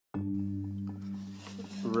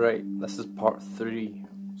Right, this is part 3.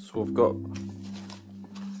 So we've got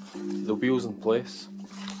the wheels in place.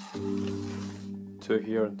 2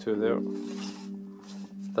 here and 2 there.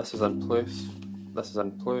 This is in place. This is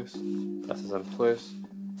in place. This is in place.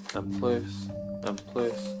 In place. In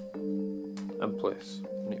place. In place.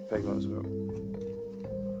 I need to peg that as well.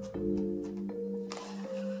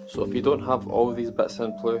 So if you don't have all these bits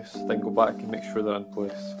in place, then go back and make sure they're in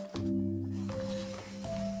place.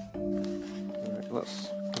 Alright, let's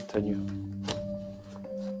continue.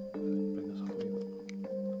 Bring this up a wee bit.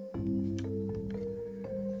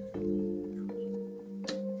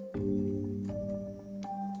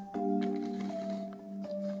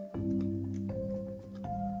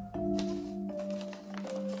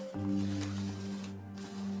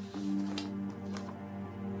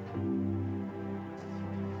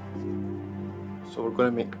 So we're going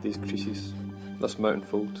to make these creases, this mountain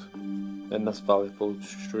fold and this valley fold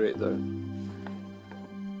straight down.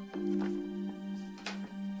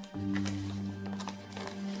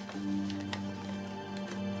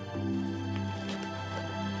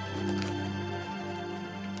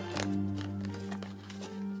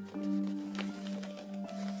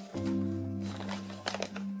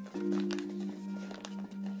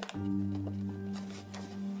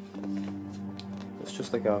 It's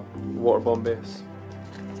just like a water bomb base.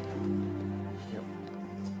 Yep.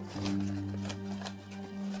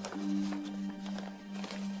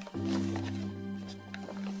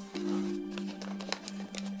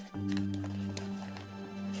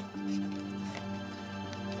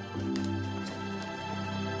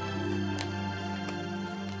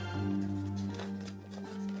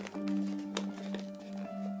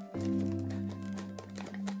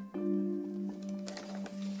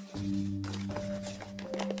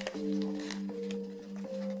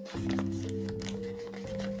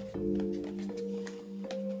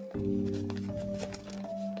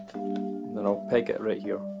 And I'll peg it right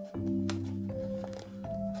here.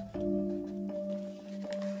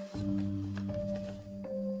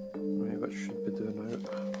 Right, what should we do now?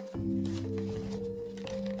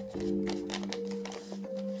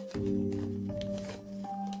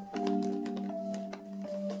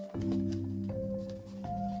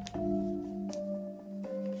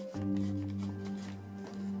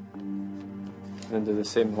 And do the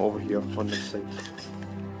same over here on this side.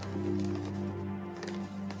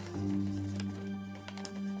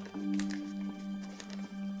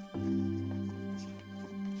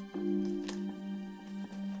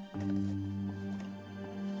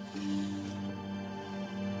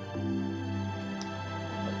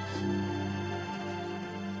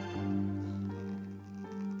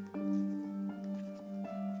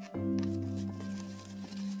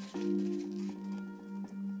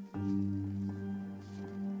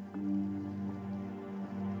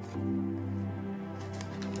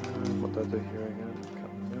 What did I do here again? I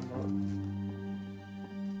can't remember.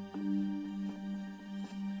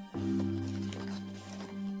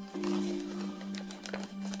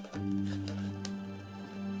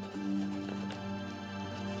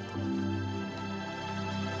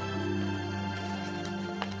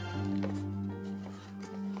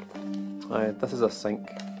 This is a sink.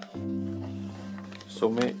 So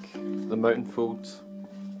make the mountain folds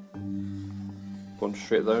going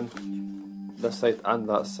straight down. This side and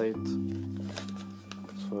that side,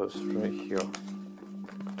 so it's right here.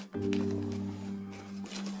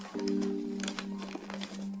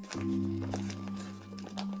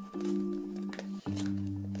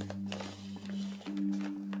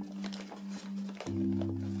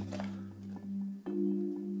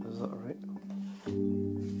 Is that right?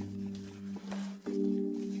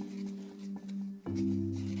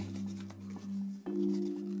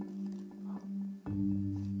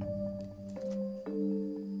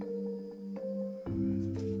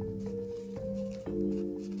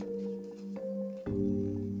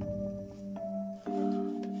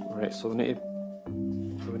 Right, so we need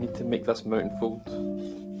to make this mountain fold,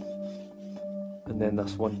 and then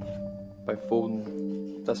this one by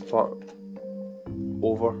folding this part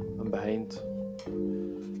over and behind.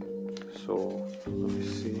 So let me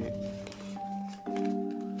see.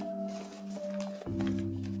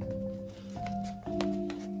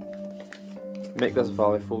 Make this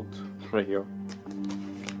valley fold right here.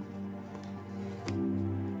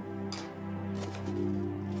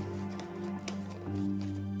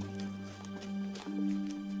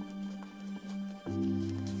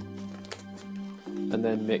 And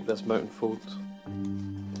then make this mountain fold.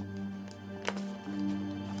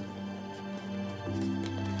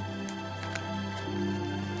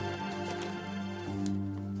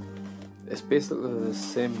 It's basically the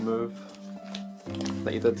same move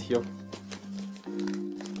that you did here.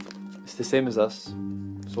 the same as this,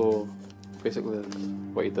 so basically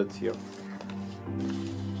what he did here.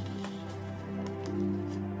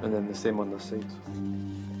 And then the same on this side.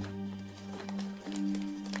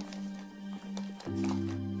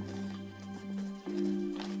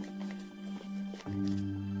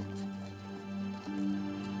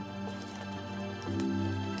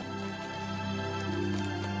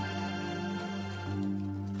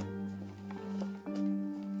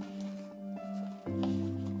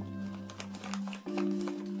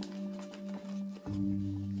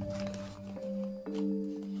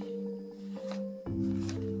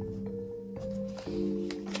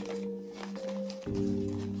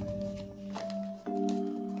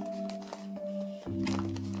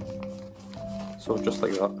 So just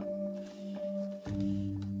like that.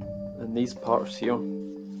 And these parts here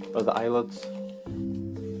are the eyelids.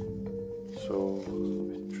 So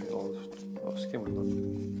let me try all this. Oh, skin with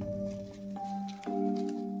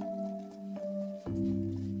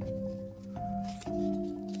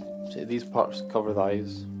that. See, these parts cover the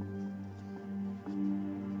eyes.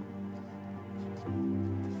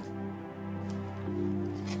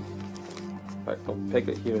 In fact, I'll peg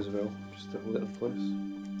it here as well, just to hold it in place.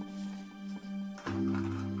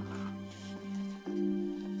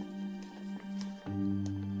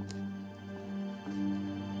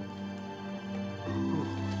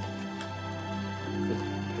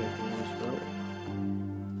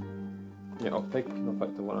 Yeah, I'll pick the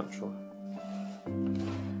fact the one actually.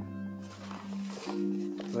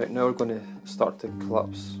 Right, now we're going to start to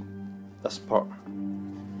collapse this part,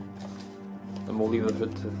 and we'll leave the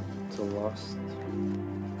hood to last.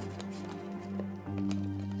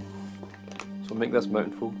 So make this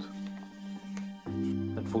mountain fold,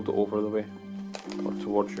 and fold it over the way, or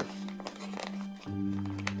towards you.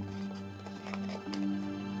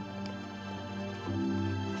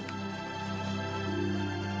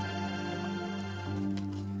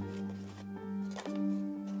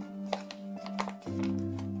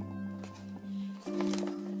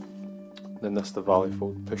 Then this the valley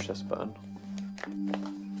fold, push this bit in.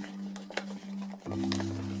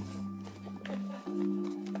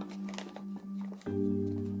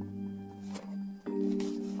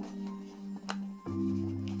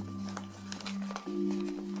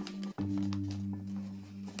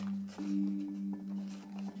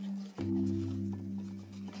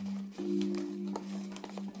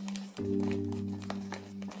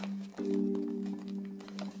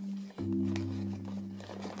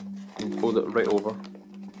 Fold it right over,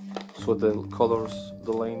 so the colours,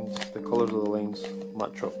 the colours of the lines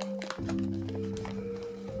match up.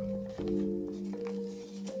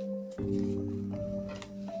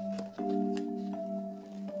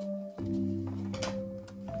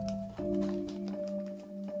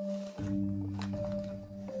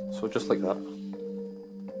 So just like that,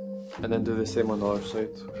 and then do the same on the other side.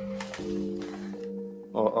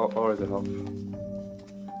 Oh, I already have.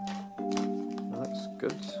 That's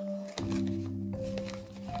good.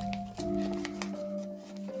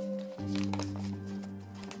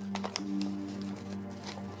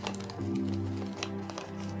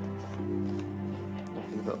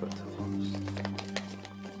 That bit to last.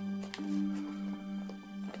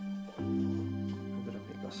 I'm gonna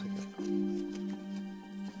make this again.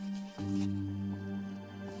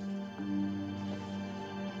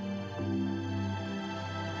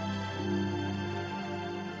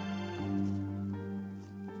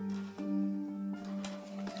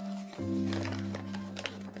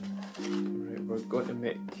 Right, we're going to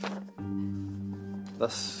make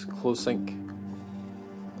this clothes sink,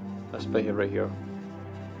 this bit here, right here.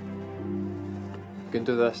 You can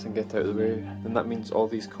do this and get out of the way, then that means all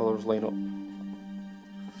these colours line up.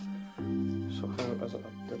 So how is it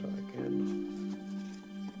I did it again?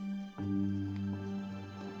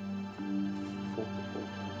 Fold it over.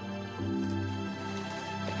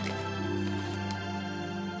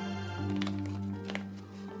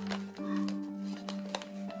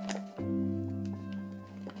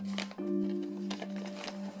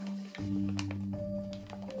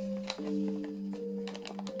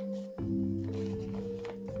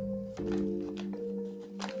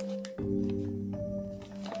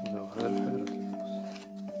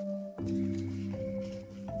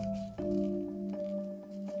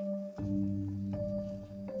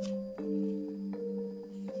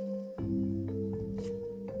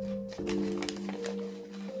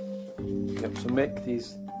 Yep, so make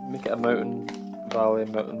it a mountain, valley,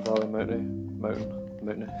 mountain, valley, mountain, mountain,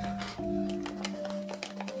 mountain.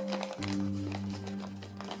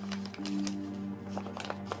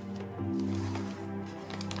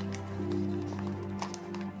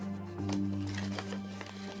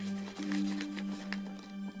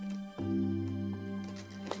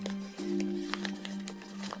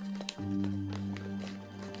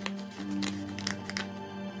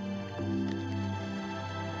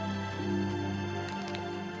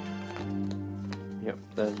 Yep,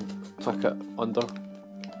 then tuck it under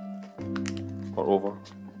or over,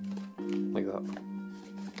 like that.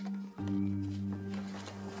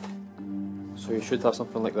 So you should have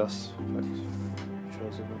something like this.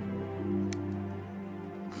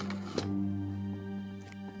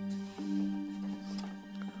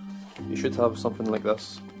 You should have something like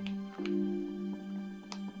this.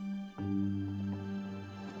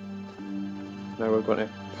 Now we're going to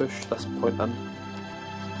push this point in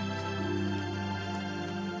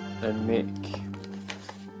and make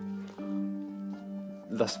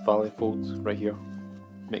this valley fold right here.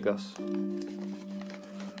 Make this.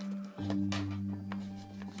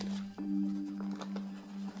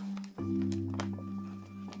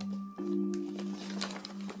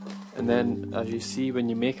 And then, as you see when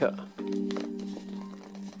you make it,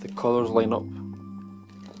 the colours line up,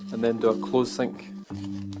 and then do a close sync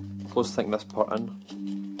this part in.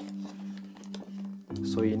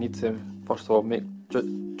 So you need to first of all make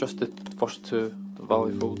just the first two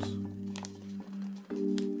valley folds.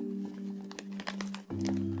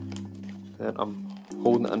 Then I'm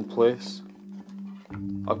holding it in place.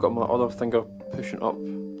 I've got my other finger pushing up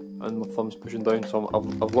and my thumb's pushing down, so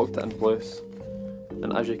I've locked it in place.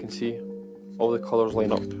 And as you can see, all the colours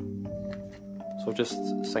line up. So just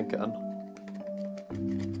sink it in.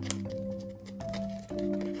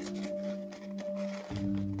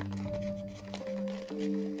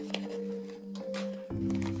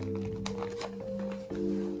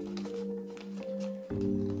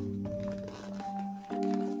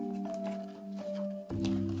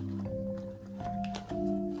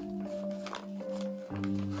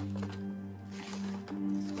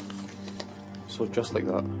 So just like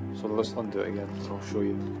that. So let's undo it again and I'll show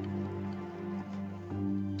you.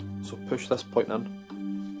 So push this point in.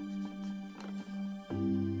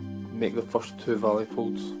 Make the first two valley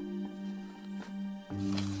folds.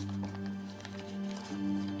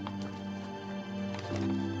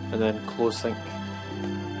 And then close sync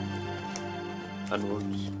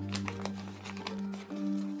inwards.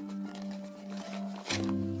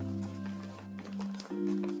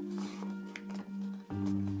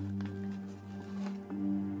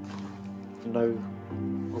 Now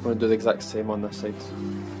we're going to do the exact same on this side,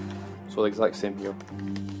 so the exact same here.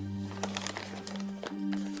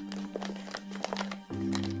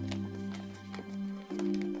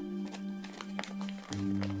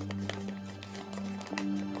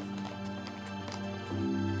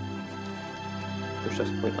 Push this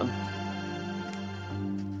point in.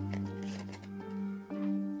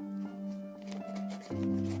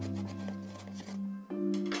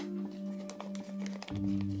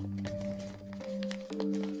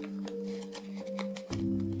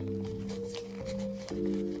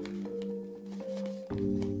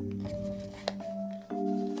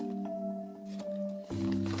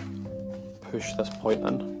 Push this point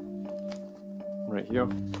in, right here,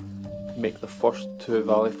 make the first two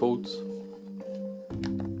valley folds,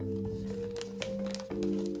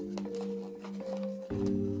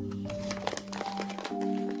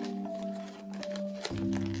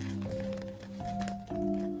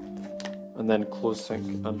 and then close sync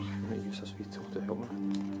in. I'm going to use this wee tool to help me.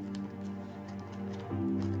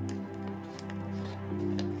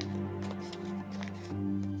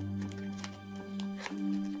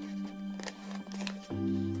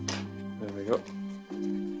 There we go.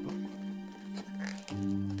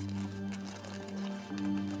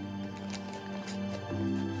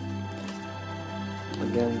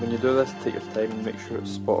 Again, when you do this, take your time and make sure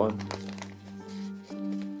it's spot on.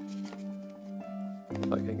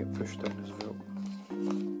 That can get pushed down as well.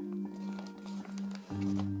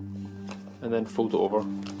 And then fold it over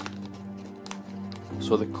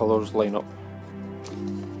so the colours line up.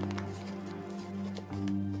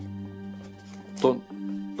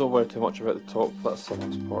 Don't worry too much about the top, that's the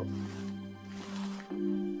last part.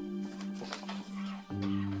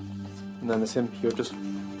 And then the same here, just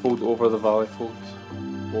fold over the valley folds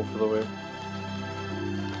both of the way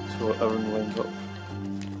so everyone lines up.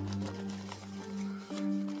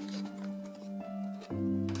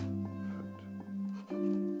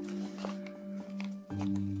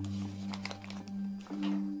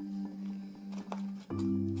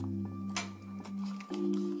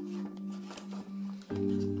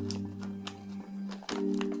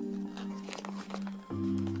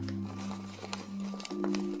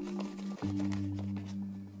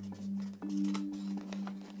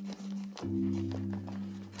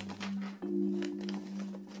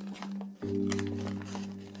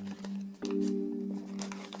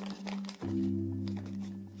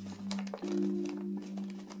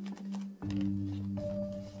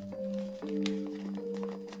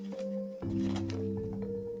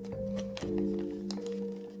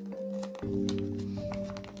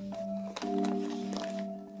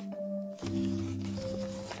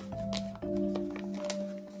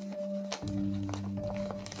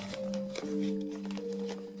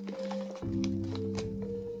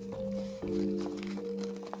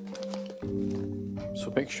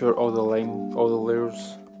 So make sure all the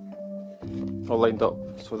layers are lined up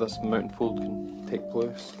so this mountain fold can take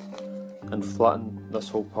place, and flatten this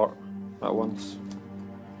whole part at once.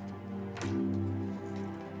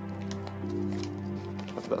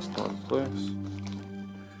 If that's not in place.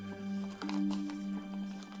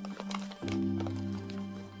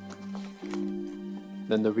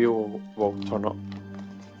 Then the wheel will turn up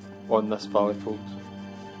on this valley fold.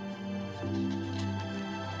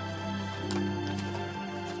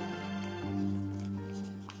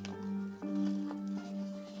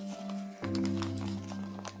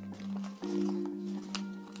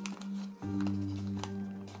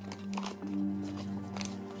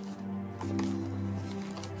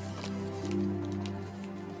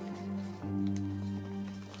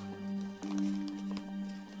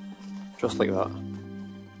 Just like that.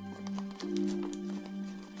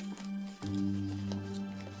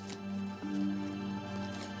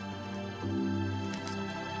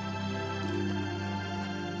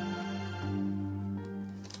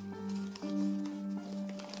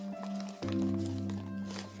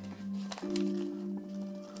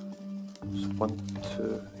 So 1,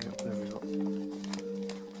 2, yep, there we go.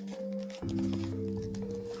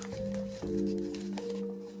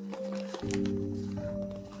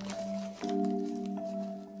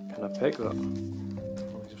 Can I peg that?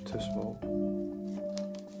 Oh, these are too small.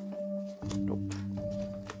 Nope.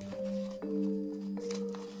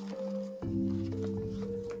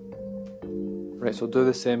 Right, so do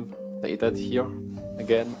the same that you did here,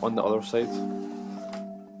 again on the other side.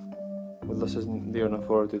 Well, this isn't there enough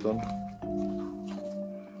already done.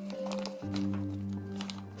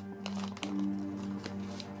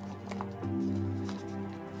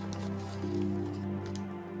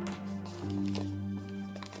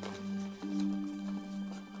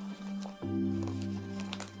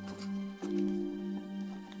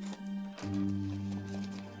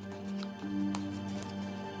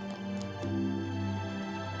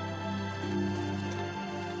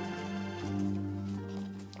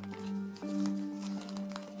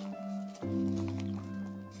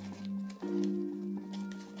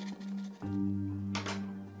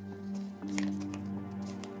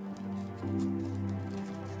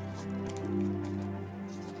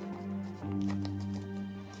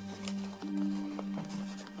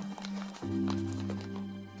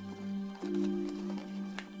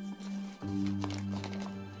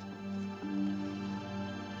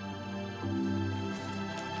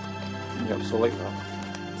 Yep, so like that.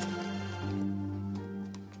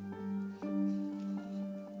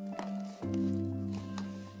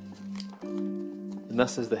 And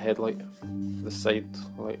this is the headlight, the side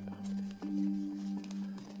light.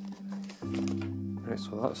 Right,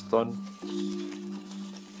 so that's done.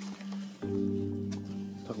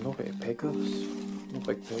 I've not got to peg this. No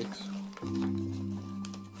big pegs.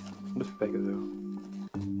 Just peg it there.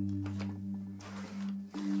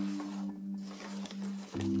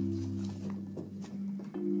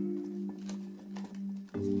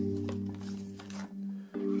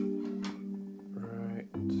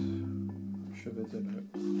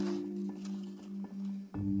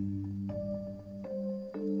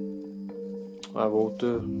 I will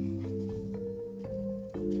do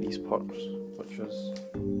these parts, which is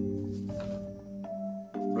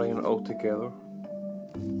bringing it all together.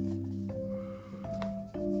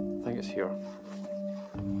 I think it's here.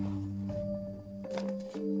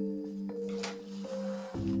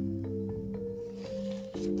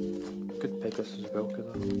 Could peg this as well, could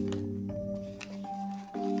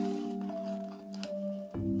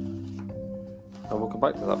I will come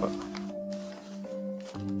back to that bit.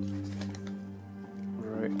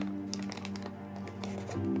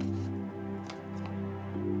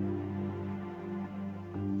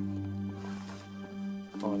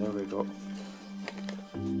 Oh, there we go.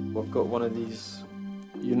 We've got one of these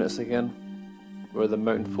units again, where the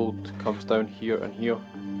mountain fold comes down here, and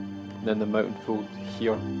then the mountain fold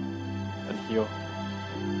here, and here,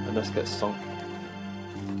 and this gets sunk.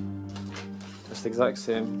 It's the exact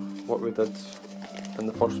same what we did in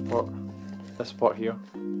the first part. This part here,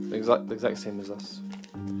 the exact same as this.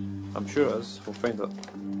 I'm sure it is. We'll find it.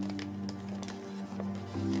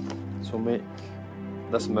 So make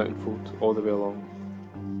this mountain fold all the way along.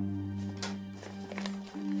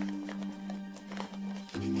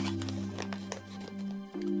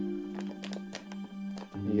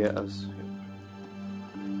 Yeah, it is.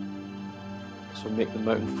 So make the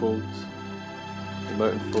mountain fold,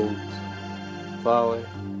 valley,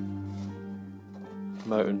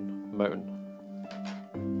 mountain, mountain.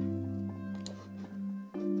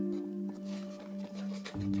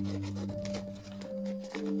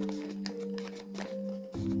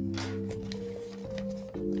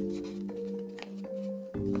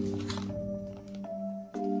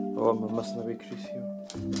 Oh, I'm missing a wee crease here.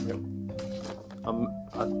 Yep. I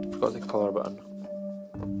forgot to colour a bit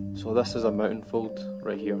in. So this is a mountain fold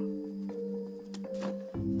right here.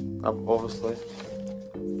 I've obviously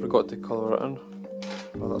forgot to colour it in,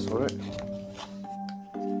 but that's alright.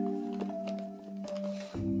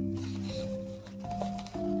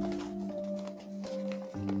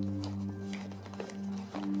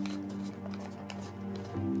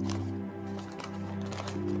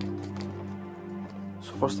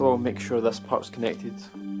 So first of all, make sure this part's connected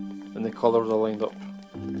and the colours are lined up.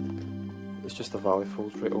 It's just a valley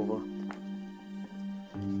fold right over.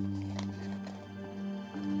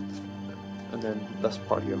 And then this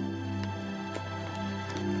part here.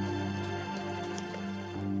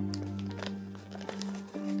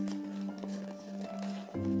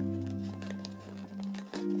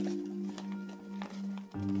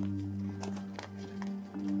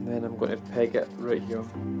 And then I'm going to peg it right here,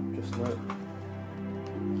 just now.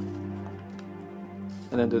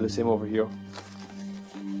 And then do the same over here.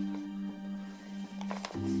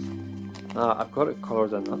 I've got it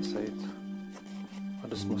coloured on that side. I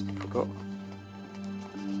just must have forgot.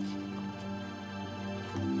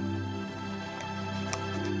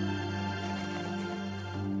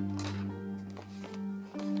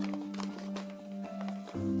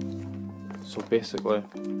 So basically,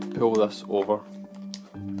 pull this over.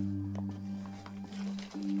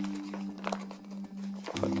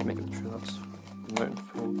 Making sure that's the mountain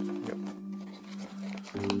fold. Yep.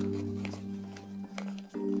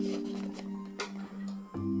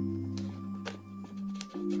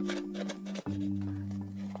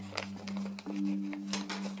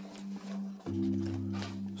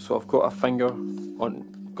 So I've got a finger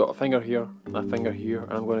here and a finger here,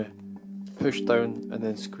 and I'm going to push down and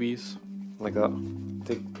then squeeze like that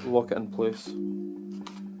to lock it in place.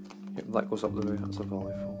 Yep, that goes up the way. That's a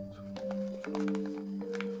valley fold.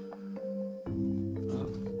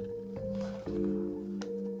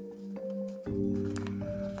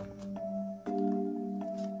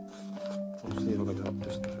 I'll just leave it like that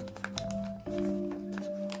just now.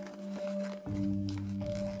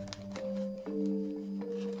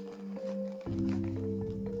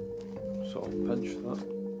 So I'll pinch that.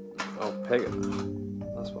 I'll peg it.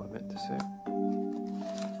 That's what I meant to say.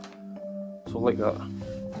 So like that.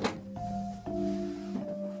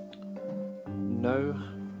 Now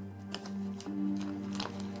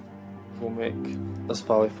we'll make this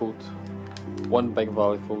valley fold one big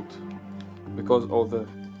valley fold, because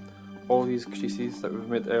all these creases that we've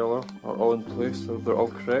made earlier are all in place, so they're all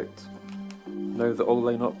correct. Now they all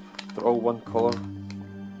line up, they're all one colour.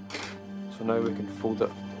 So now we can fold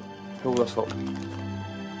it, pull this up,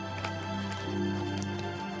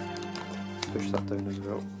 push that down as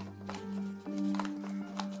well.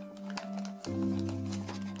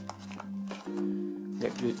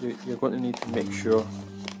 You're going to need to make sure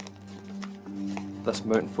this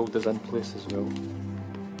mountain fold is in place as well.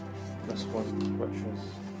 This one, which is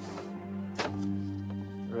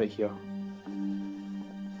right here.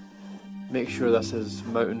 Make sure this is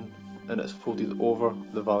mountain and it's folded over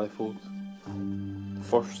the valley fold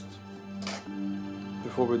first,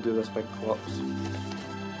 before we do this big collapse.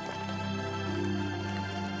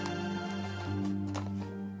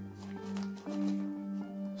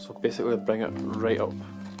 So basically bring it right up,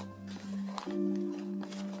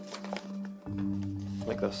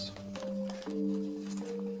 like this.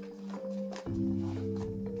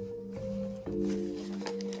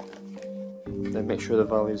 Then make sure the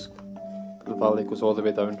valley goes all the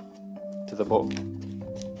way down to the bottom.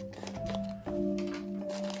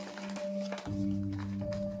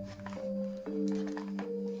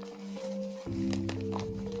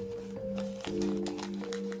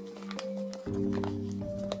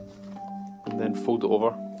 And then fold it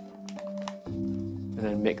over, and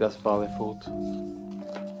then make this valley fold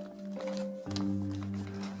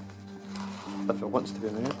if it wants to be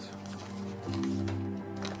made.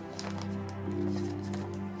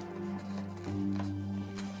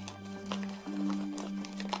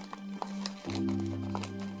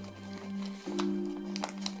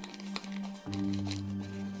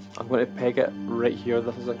 I'm going to peg it right here.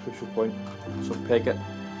 This is a crucial point, so peg it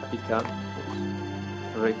if you can.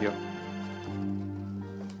 Oops. Right here.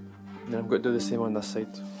 And then I'm going to do the same on this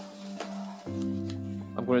side.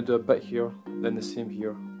 I'm going to do a bit here, then the same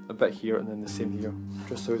here, a bit here, and then the same here,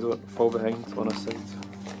 just so we don't fall behind on a side.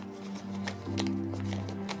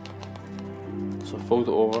 So fold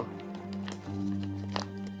it over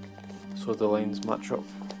so the lines match up.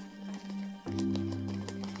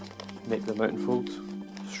 Make the mountain fold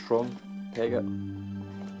strong, peg it.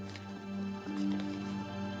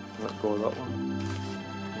 Let go of that one.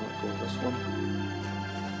 Let go of this one.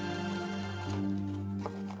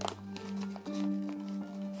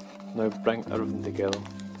 Now bring everything together.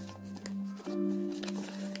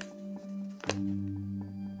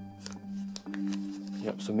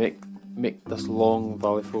 Yep, so make this long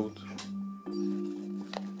valley fold.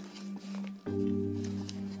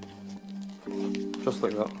 Just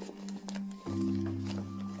like that.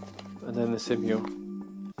 And then the same here.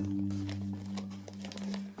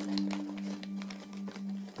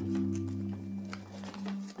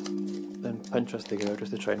 Then pinch this together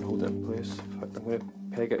just to try and hold it in place. In fact, I'm going to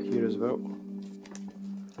peg it here as well.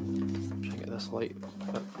 Try and get this light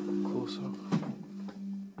a bit closer.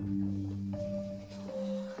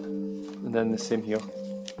 And then the same here.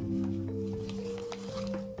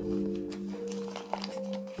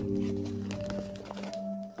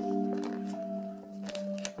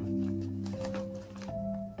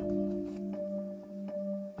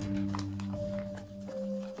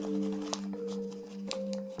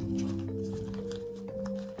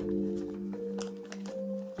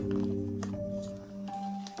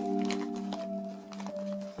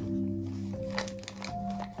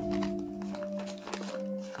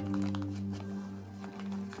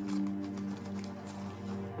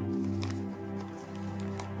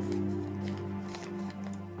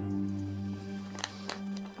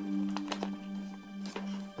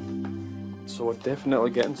 So we're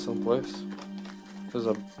definitely getting someplace. This is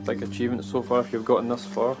a big achievement so far if you've gotten this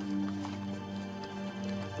far.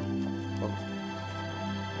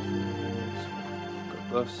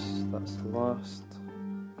 Got this, that's the last.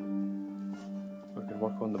 We can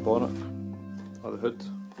work on the bonnet or the hood.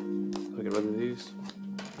 I'll get rid of these.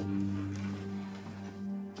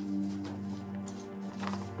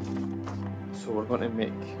 So we're going to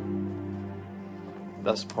make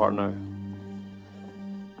this part now.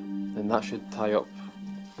 And that should tie up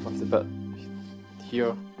with the bit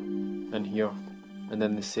here and here, and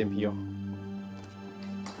then the same here.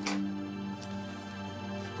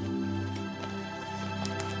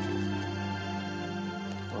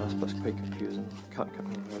 Well, this bit's quite confusing. I can't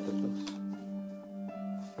remember how I did this.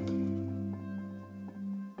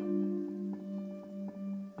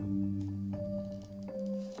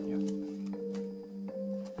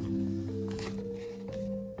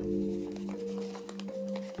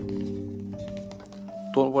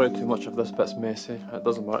 Don't worry too much if this bit's messy. It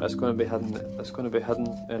doesn't matter. It's going to be hidden. It's going to be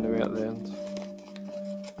hidden anyway at the end.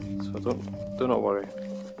 So do not worry.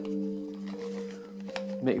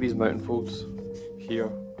 Make these mountain folds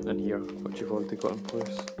here and here, which you've already got in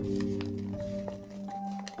place.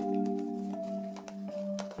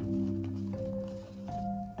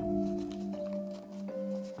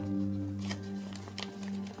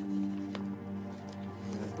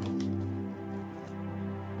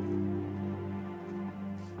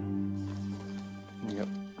 Yep.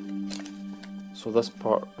 So this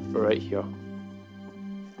part right here,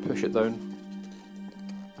 push it down,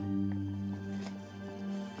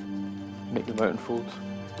 make the mountain fold,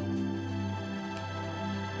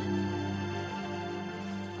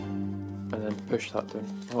 and then push that down.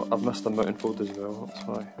 Oh, I've missed the mountain fold as well, that's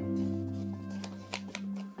why.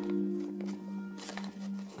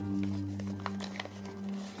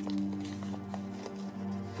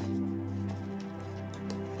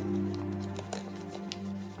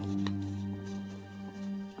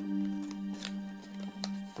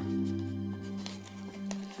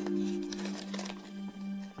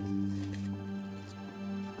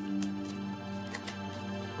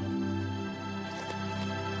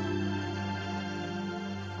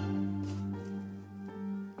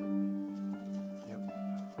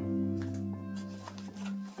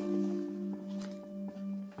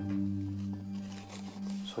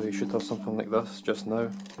 So you should have something like this just now.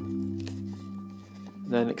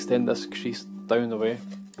 Then extend this crease down the way.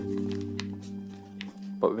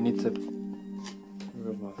 But we need to...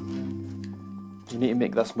 You need to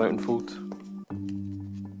make this mountain fold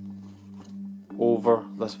over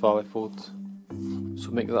this valley fold.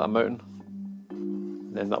 So make that a mountain,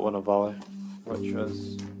 and then that one a valley, which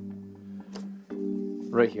is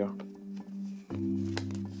right here.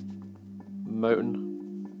 Mountain,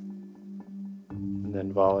 and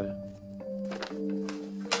then valley.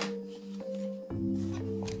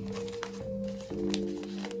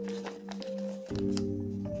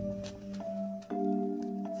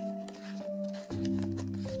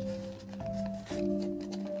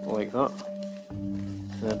 Like that.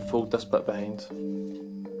 And then fold this bit behind.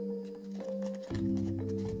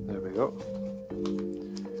 There we go.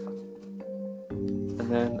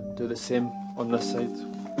 And then do the same on this side.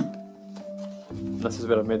 This is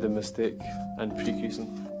where I made the mistake in pre-creasing.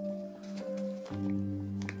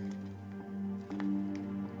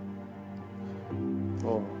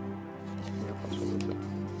 Oh, yeah, that's what we do.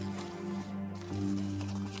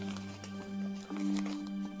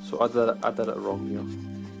 So I did it wrong here.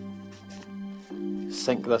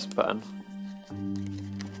 Sink this bit in.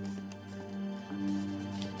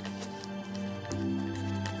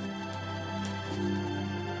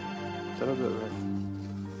 Did I do it right?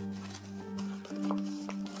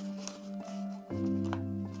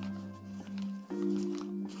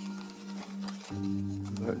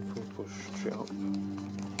 Mountain fold goes straight up.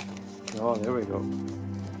 Oh, there we go.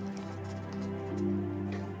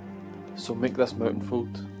 So make this mountain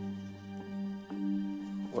fold,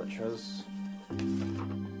 which is,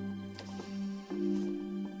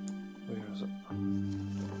 where is it?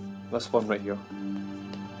 This one right here.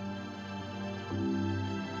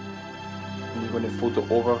 And you're going to fold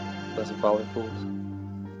it over this valley fold.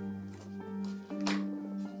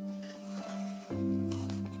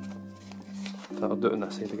 I'll do it on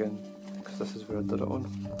this side again, because this is where I did it on.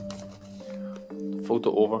 Fold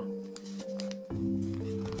it over.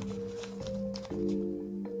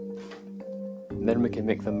 And then we can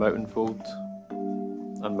make the mountain fold,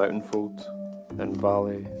 and mountain fold, then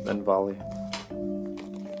valley, then valley.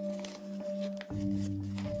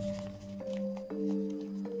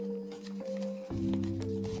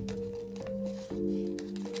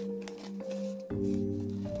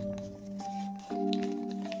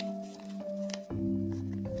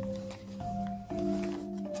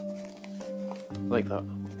 Like that.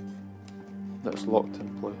 That's locked in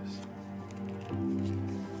place.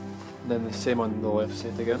 Then the same on the left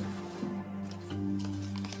side again.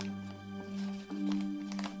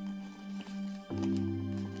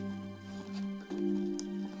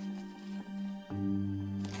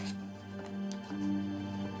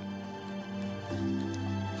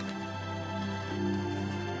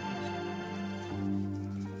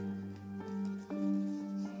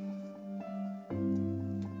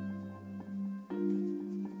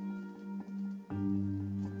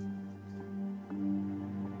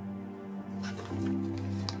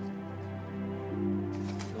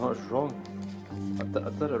 No, it's wrong. I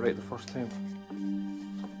did it right the first time.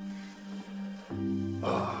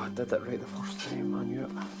 Oh, I did it right the first time, I knew it.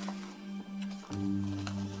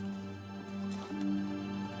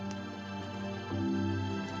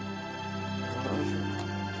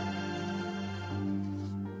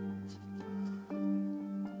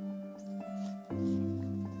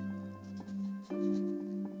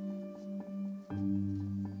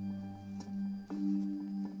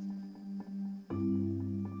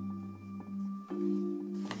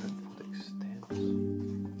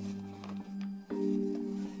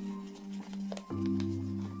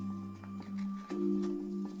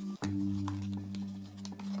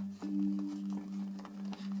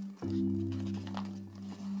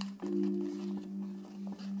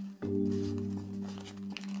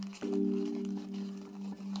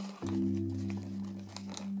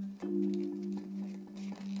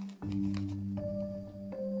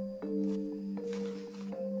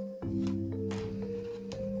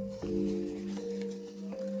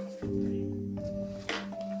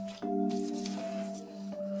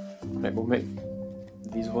 Right, we'll make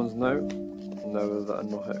these ones now that I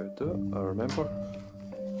know how to do it, I remember.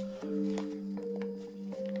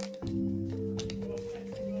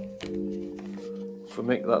 So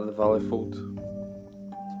make that the valley fold,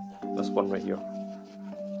 this one right here,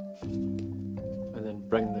 and then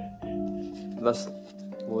bring this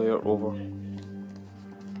layer over,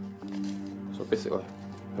 so basically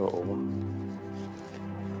go it over.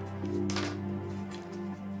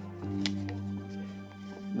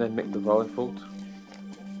 Then make the valley fold.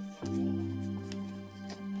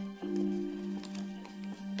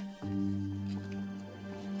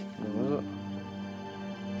 Now is it?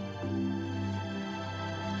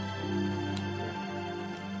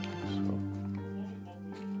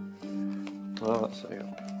 So, oh, that's it.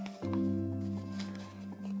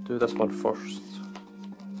 Do this one first.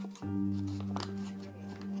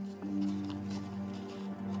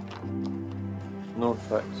 No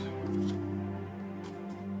effect.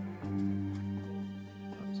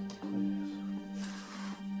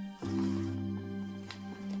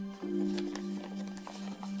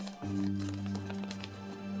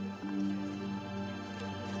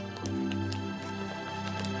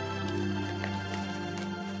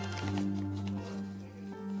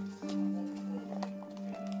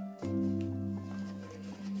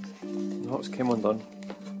 No, it's came undone.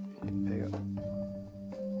 Peg it.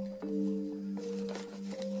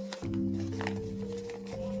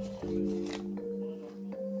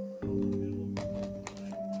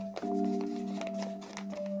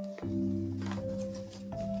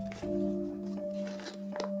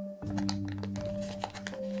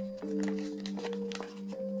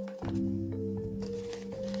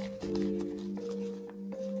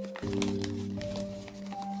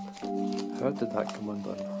 How did that come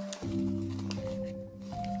undone?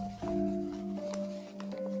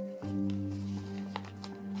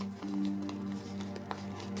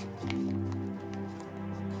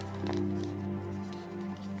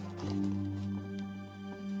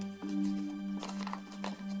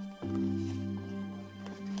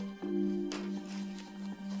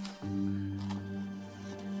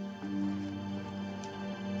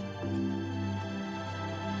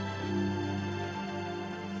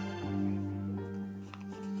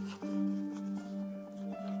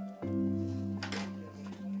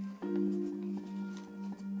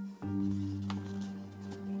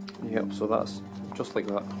 Yep, so that's just like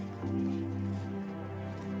that.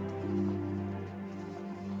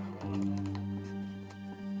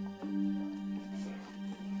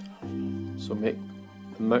 So make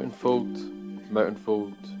the mountain fold, mountain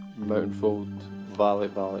fold, mountain fold, valley,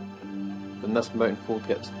 valley. Then this mountain fold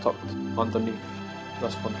gets tucked underneath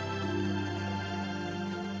this one.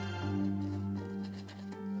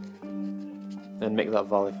 Then make that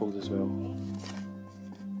valley fold as well.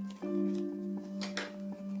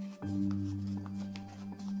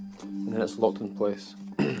 And then it's locked in place.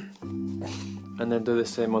 And then do the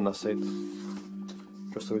same on this side,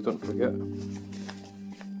 just so we don't forget.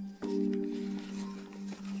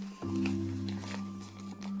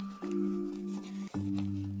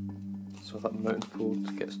 So that mountain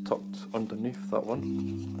fold gets tucked underneath that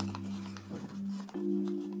one.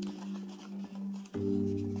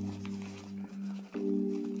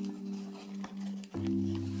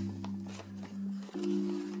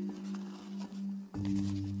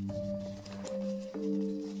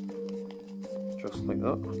 Just like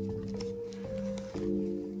that.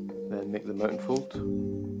 Then make the mountain fold.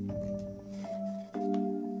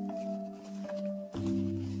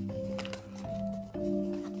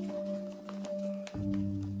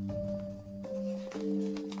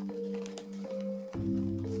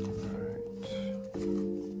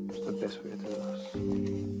 What's the best way to do this?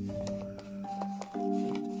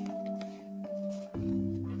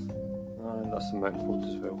 And that's the mountain fold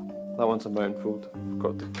as well. That one's a mountain fold, I've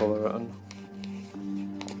got to colour it in.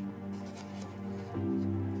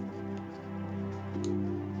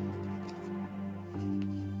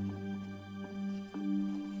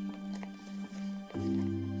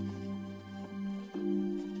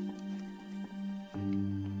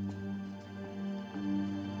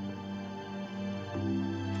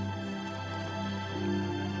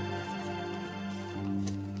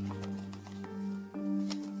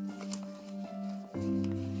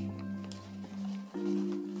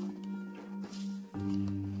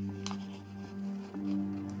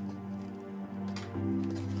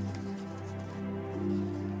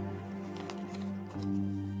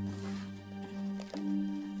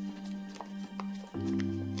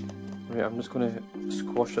 Right, I'm just going to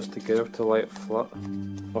squash this together to lay it flat,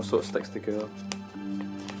 or so it sticks together.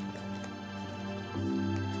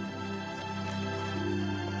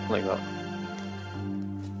 Like that.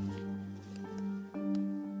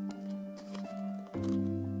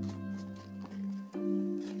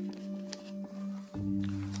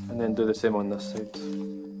 And then do the same on this side.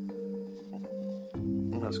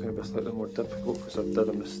 And that's going to be slightly more difficult because I did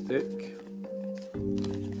a mistake.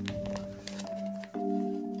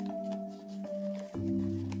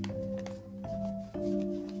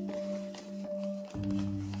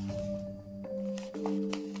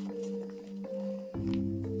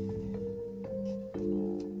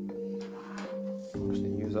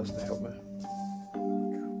 This to help me.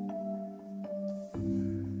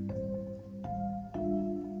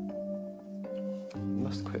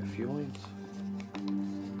 Missed quite a few lines.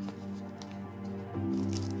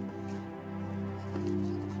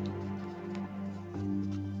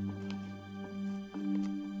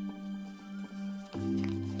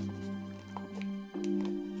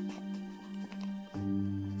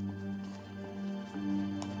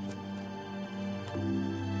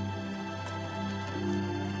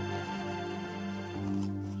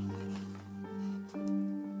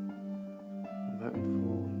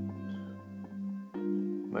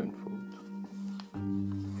 Mountain fold.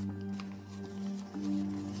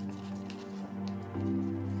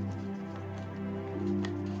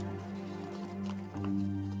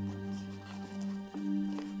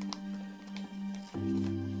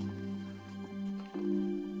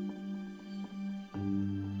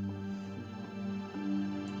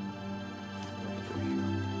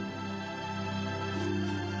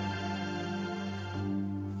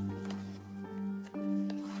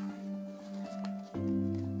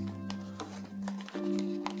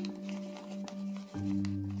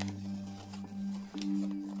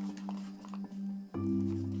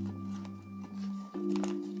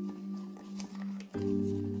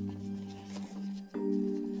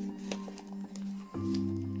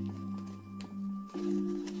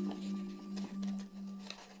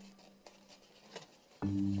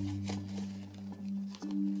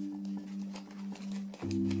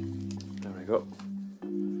 up.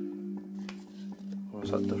 Or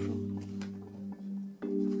is that different?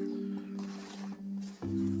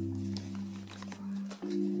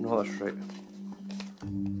 No, that's right.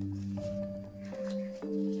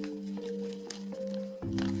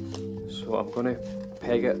 So I'm going to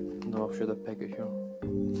peg it. No, should I peg it here?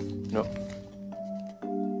 No.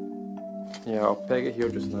 Yeah, I'll peg it here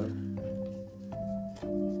just now.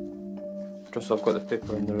 Just so I've got the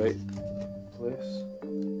paper in the right place.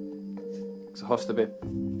 Because it has to be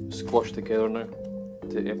squashed together now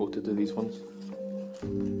to be able to do these ones.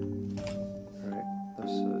 Right,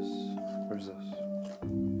 this is... where's this?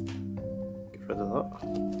 Get rid of that.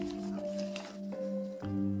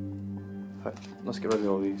 Right, let's get rid of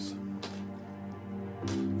all these.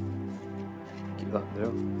 Keep that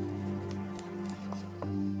there.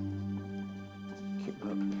 Keep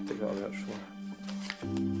that, take that away actually.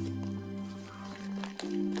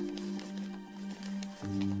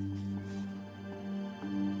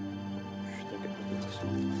 Should I get rid of this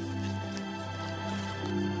one?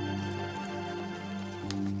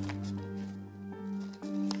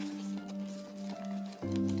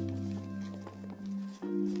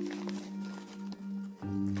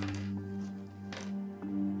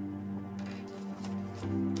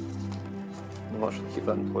 I'll actually keep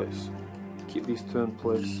that in place. Keep these two in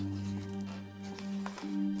place.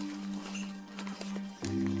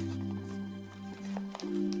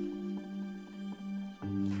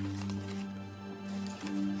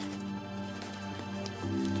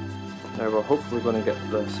 Now we're hopefully going to get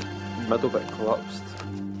this middle bit collapsed.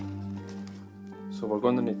 So we're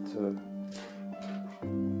going to need to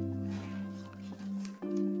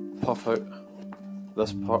puff out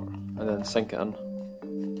this part and then sink it in.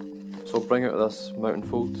 So we'll bring out this mountain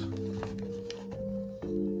fold,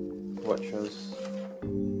 which is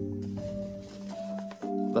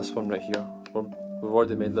this one right here. We've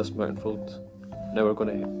already made this mountain fold. Now we're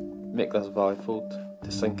going to make this valley fold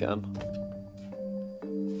to sink it in.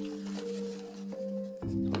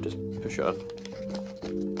 So just push it in.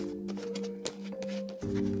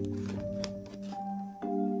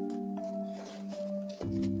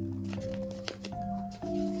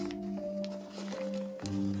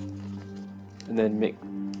 And then make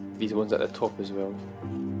these ones at the top as well.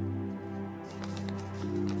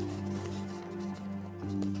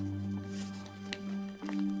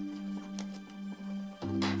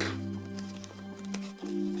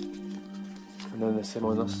 And then the same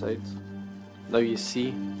on this side. Now you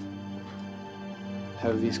see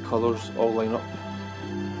how these colours all line up.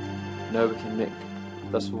 Now we can make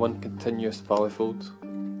this one continuous valley fold.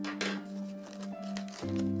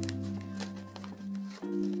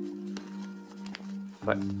 In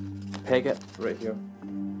fact, peg it right here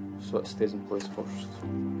so it stays in place first.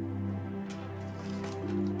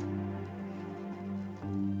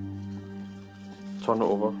 Turn it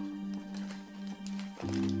over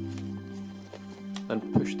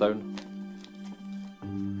and push down.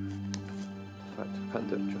 In fact, I can't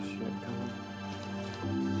do it just yet, can I?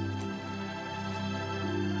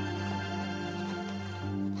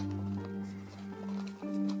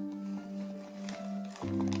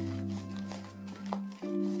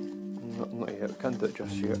 Not yet, can't do it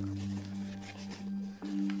just yet.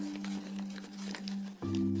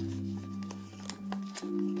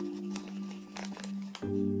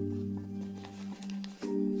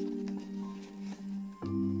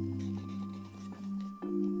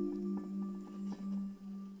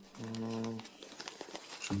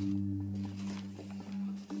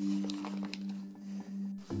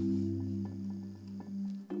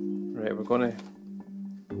 Right, we're going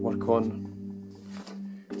to work on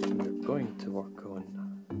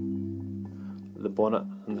the bonnet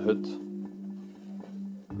and the hood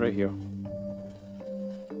right here.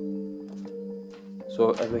 So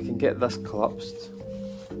if we can get this collapsed,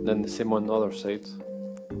 then the same on the other side.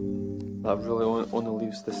 That really only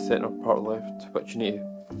leaves the centre part left, which you need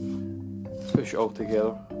to push it all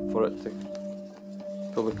together for it to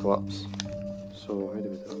fully collapse. So how do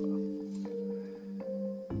we do that?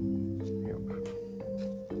 Yep.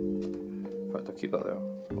 In fact, I'll keep that there.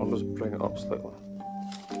 I'll just bring it up slightly.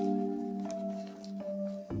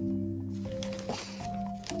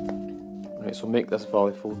 Right, so make this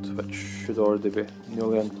valley fold, which should already be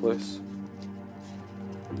nearly in place.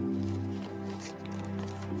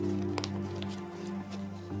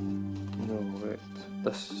 No, wait,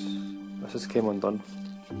 this just came undone.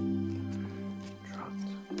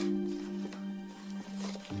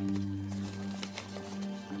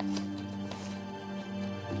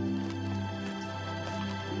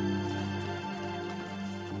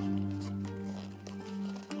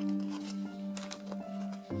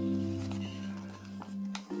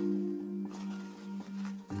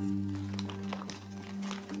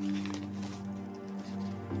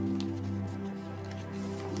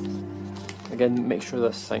 Again, make sure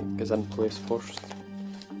this sink is in place first.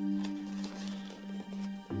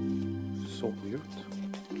 So weird.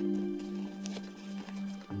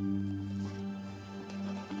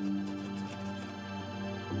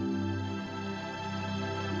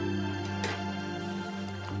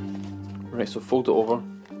 Right, so fold it over,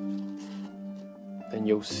 and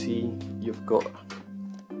you'll see you've got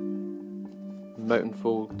mountain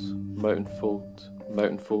fold, mountain fold,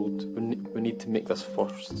 mountain fold. We need to make this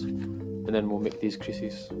first, and then we'll make these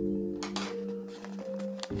creases.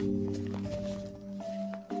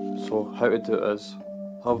 So how to do it is,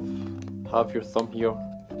 have your thumb here,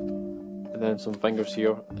 and then some fingers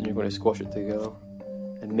here, and you're going to squash it together,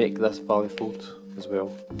 and make this valley fold as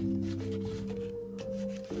well.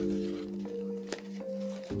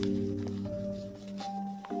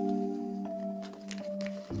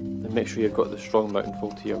 And make sure you've got the strong mountain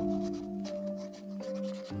fold here.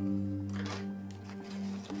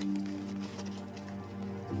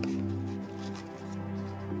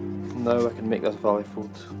 Now I can make this valley fold,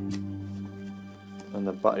 and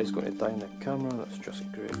the battery's going to die in the camera. That's just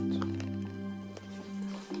great.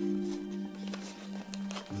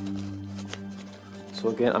 So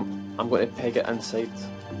again, I'm going to peg it inside.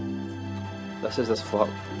 This is this flap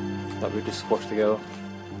that we just squashed together.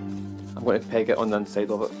 I'm going to peg it on the inside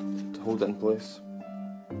of it to hold it in place.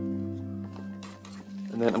 And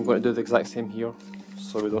then I'm going to do the exact same here,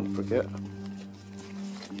 so we don't forget.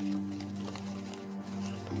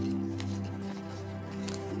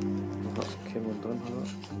 That's came undone with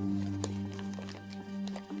that.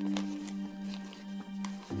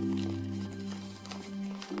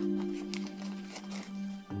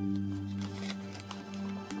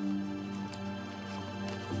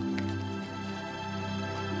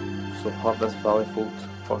 So have this valley fold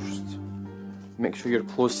first. Make sure your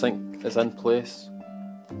closed sink is in place,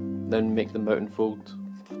 then make the mountain fold.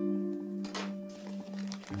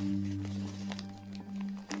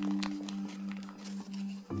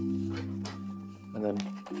 And then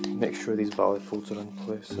make sure these valley folds are in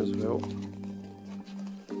place as well.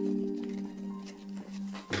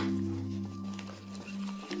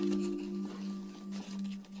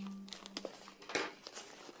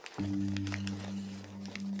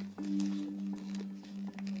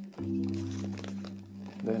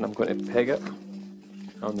 Then I'm going to peg it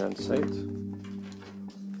on the inside.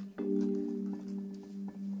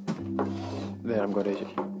 Then I'm going to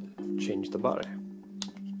change the battery.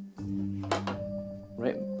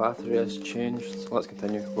 Right, battery has changed. Let's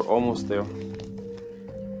continue. We're almost there.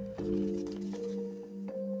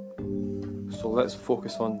 So let's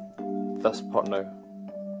focus on this part now.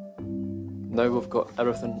 Now we've got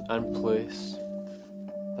everything in place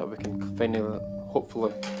that we can finally,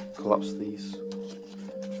 hopefully, collapse these.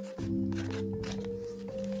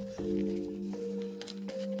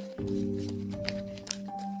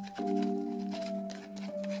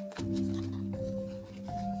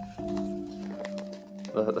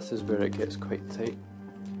 This is where it gets quite tight.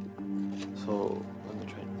 So let me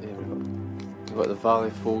try. There we go. We've got the valley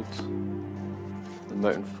fold, the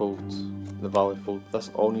mountain fold, the valley fold. This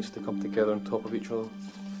all needs to come together on top of each other,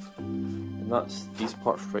 and that's these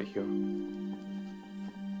parts right here.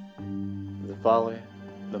 The valley,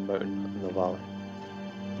 the mountain, and the valley,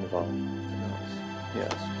 and the valley. And that's,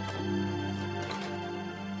 yes.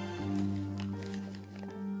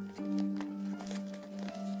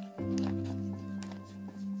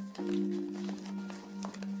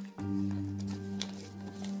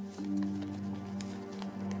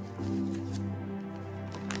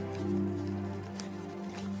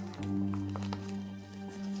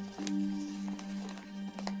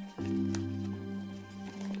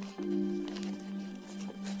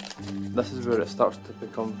 This is where it starts to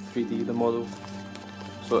become 3D, the model,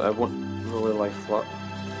 so it won't really lie flat.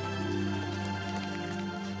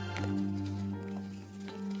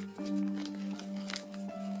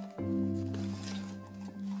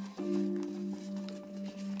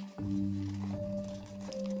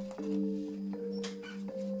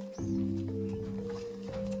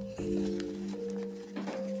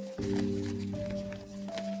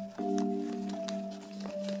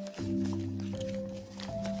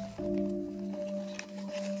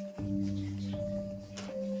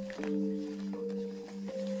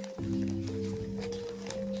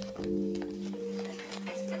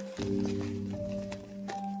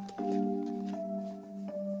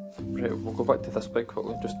 Right, we'll go back to this bit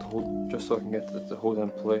quickly, just so I can get it to hold in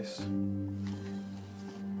place.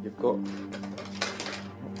 You've got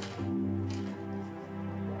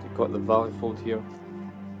the valley fold here,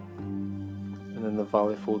 and then the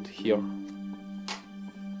valley fold here,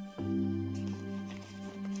 and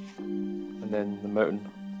then the mountain,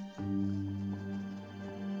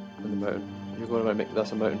 mountain. You're going to make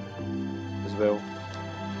this a mountain as well,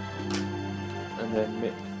 and then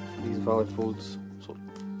make these valley folds, so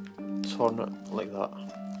turn it like that.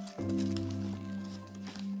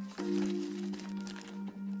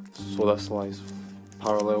 So this lies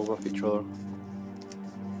parallel with each other.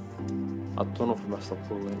 I don't know if I missed a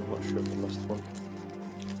pole line, I'm not sure if I missed one.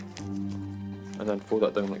 And then fold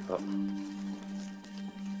it down like that.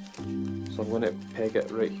 So I'm going to peg it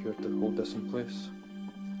right here to hold this in place.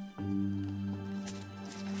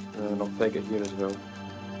 And I'll peg it here as well.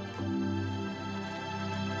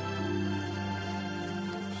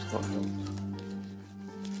 It's not helped.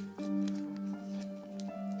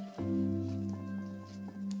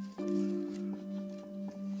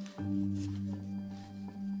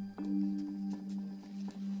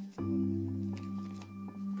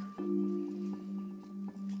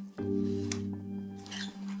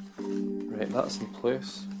 Right, that's in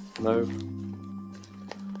place. Now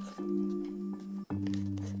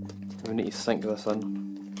we need to sink this in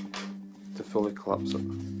to fully collapse it.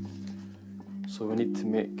 So we need to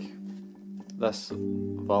make this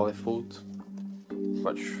valley fold,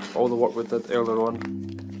 which all the work we did earlier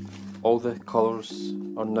on, all the colours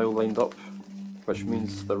are now lined up, which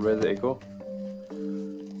means they're ready to go.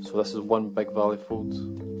 So this is one big valley fold,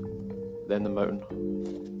 then the mountain.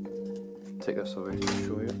 Take this away to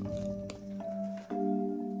show you.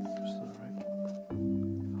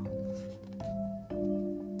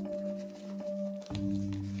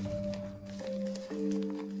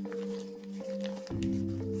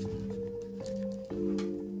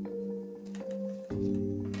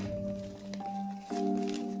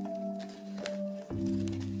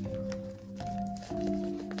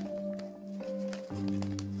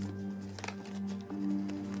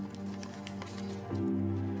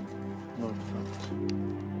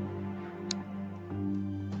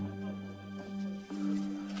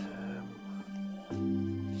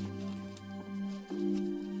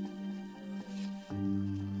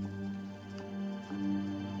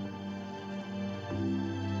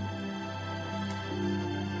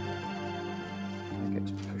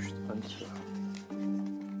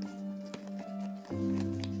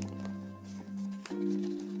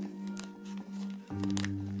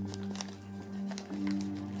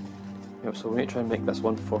 Yep, so we need to try and make this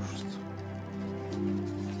one first.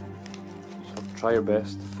 So try your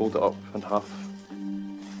best to fold it up in half.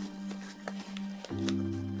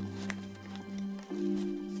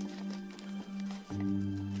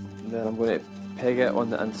 And then I'm going to peg it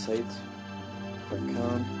on the inside if I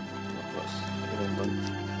can. That's kind of done.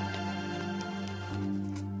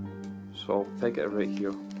 So I'll peg it right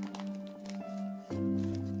here.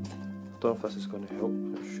 Don't know if this is going to help,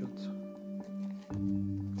 it should.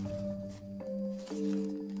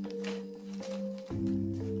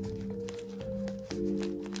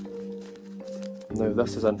 Now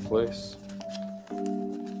this is in place.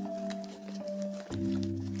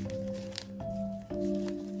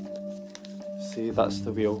 See, that's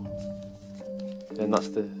the wheel. Then that's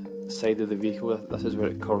the side of the vehicle. This is where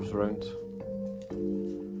it curves around.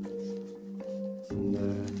 And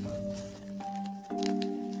then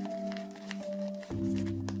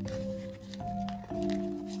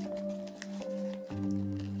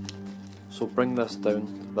so bring this down,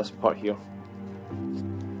 this part here,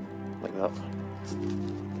 like that.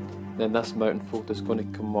 Then this mountain fold is going to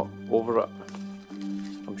come up over it.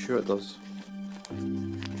 I'm sure it does.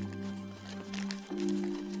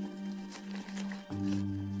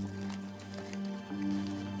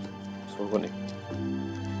 So we're going to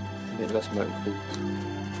make this mountain fold.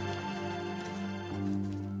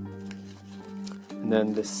 And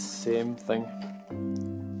then the same thing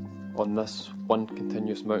on this one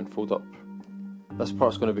continuous mountain fold up. This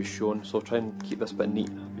part's going to be shown, so try and keep this bit neat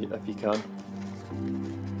if you can.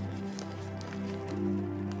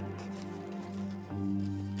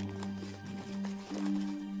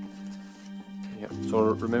 So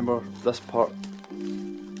remember this part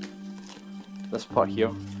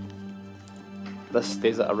here, this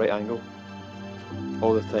stays at a right angle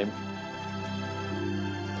all the time.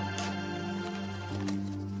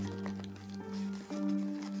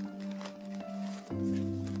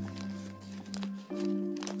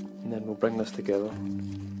 And then we'll bring this together.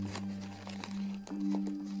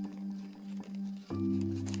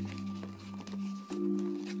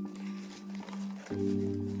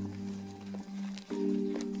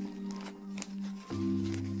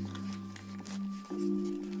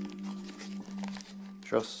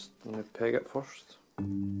 Just let me peg it first.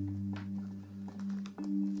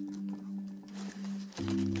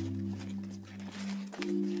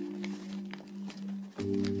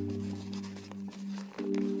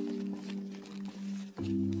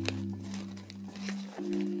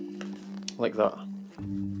 like that.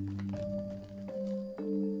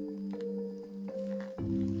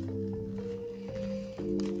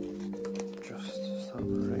 Just stand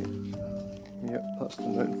right. Yep, that's the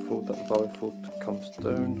mountain fold. That valley fold comes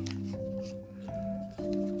down.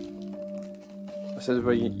 This is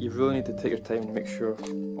where you really need to take your time and make sure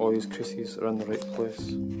all these creases are in the right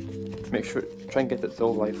place. Make sure, try and get it to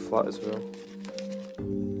all lie flat as well.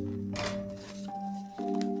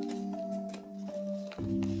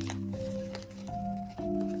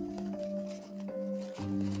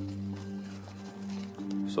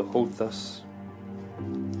 So hold this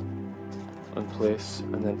in place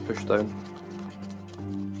and then push down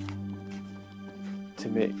to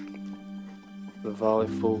make the valley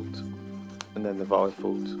fold and then the valley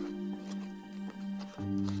fold.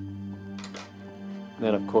 And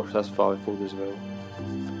then of course this valley fold as well.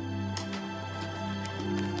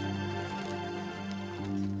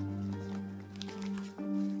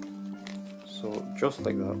 So just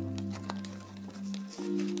like that.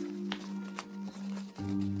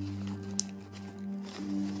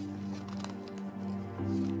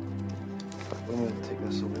 I'm going to take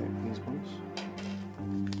this away, these ones.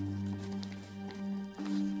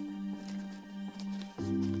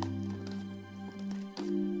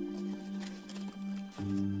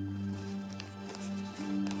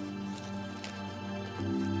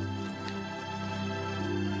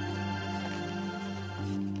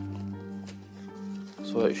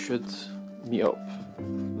 So it should meet up,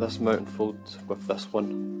 this mountain fold with this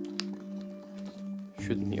one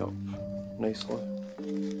should meet up nicely.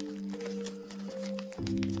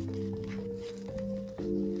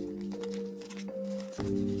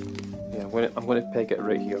 Yeah, I'm going to peg it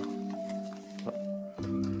right here.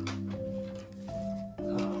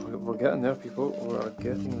 We're getting there, people, we're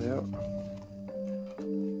getting there.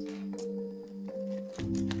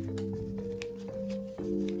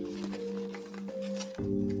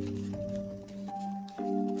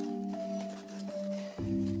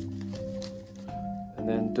 And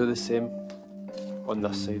then do the same on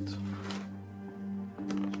this side.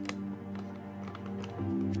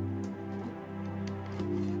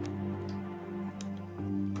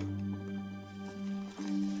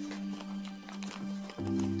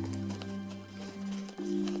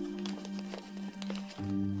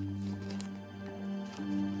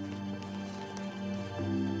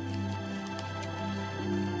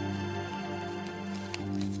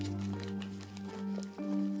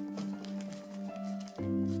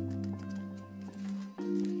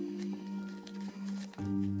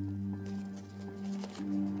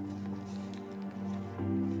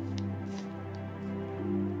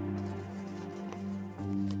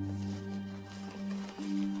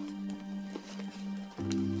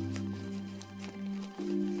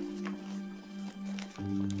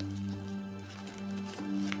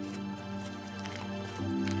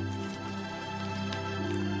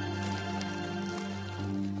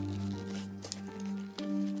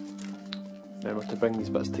 Remember to bring these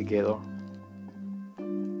bits together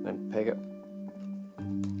and peg it.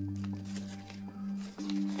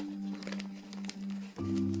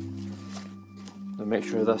 And make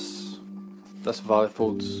sure this valley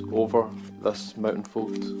folds over this mountain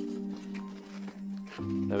fold.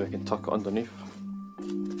 Now we can tuck it underneath.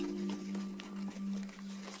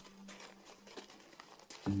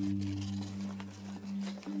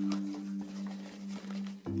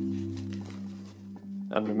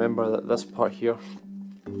 And remember that this part here,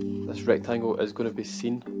 this rectangle, is going to be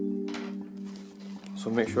seen, so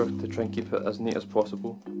make sure to try and keep it as neat as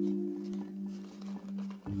possible.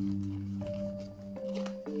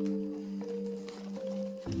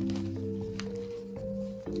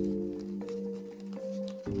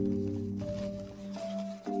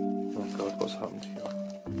 Oh god, what's happened here?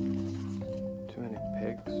 Too many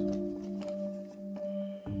pegs.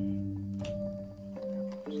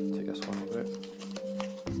 Let's take this one out.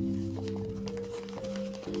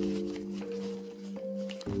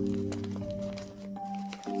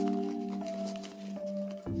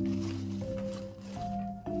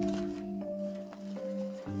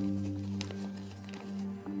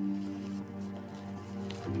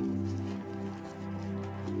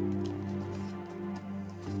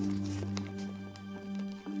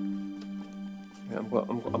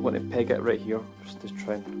 I'm going to peg it right here just to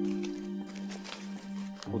try and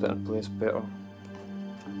hold it in place better.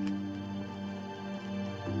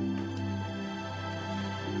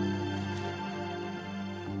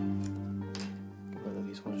 Get rid of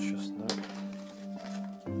these ones just now.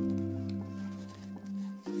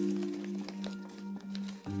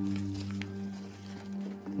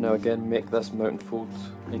 Now again, make this mountain fold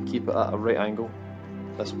and keep it at a right angle,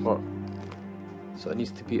 this part. So it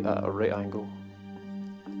needs to be at a right angle.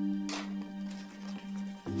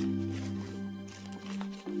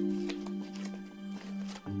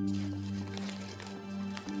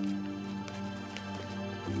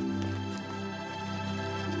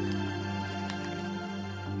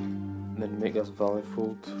 And then make this valley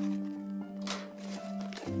fold.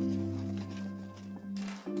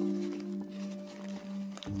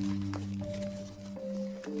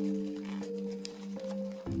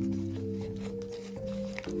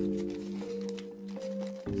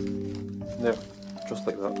 There, just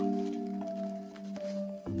like that.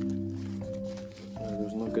 Now,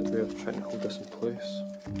 there's no good way of trying to hold this in place.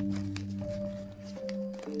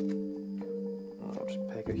 I'll just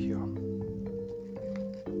peg it here.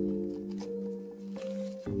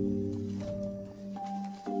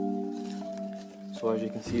 So as you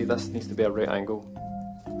can see, this needs to be a right angle.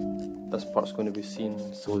 This part's going to be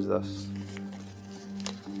seen, so is this.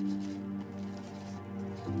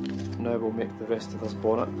 Now we'll make the rest of this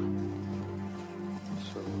bonnet.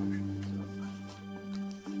 So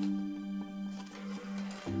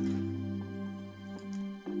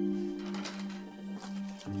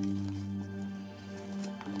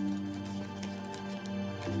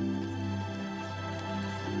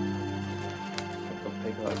I'll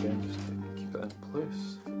peg that again just to keep it in place.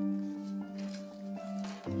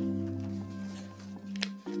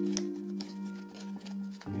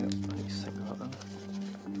 Yep, I need to sink that in.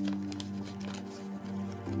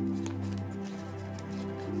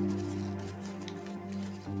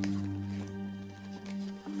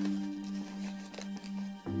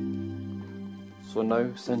 So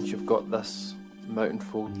now, since you've got this mountain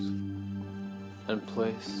fold in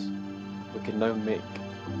place, we can now make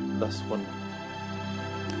this one.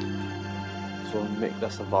 So we'll make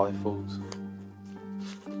this a valley fold.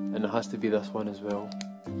 And it has to be this one as well,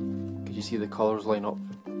 because you see the colours line up.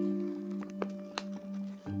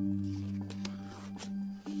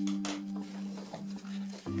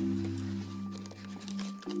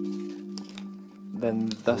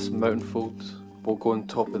 Then this mountain fold will go on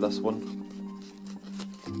top of this one.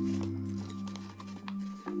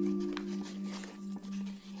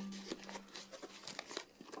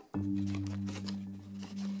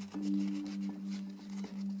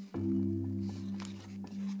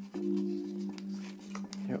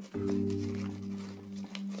 Yep.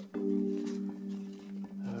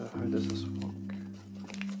 How does this work?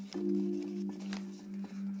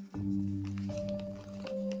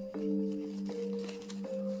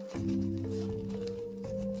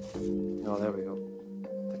 Oh, there we go.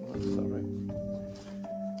 I think that's that right.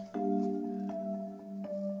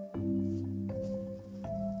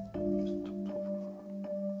 Just top over.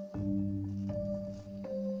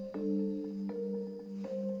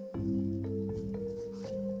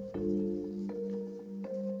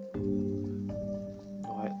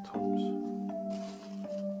 Oh, it turns.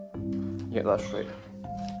 Yeah, that's right.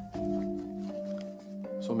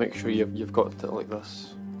 So make sure you've got it like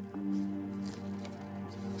this.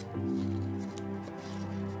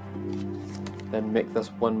 Then make this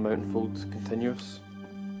one mountain fold continuous,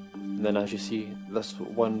 and then as you see, this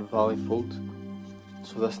one valley fold,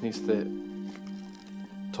 so this needs to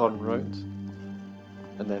turn round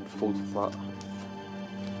and then fold flat.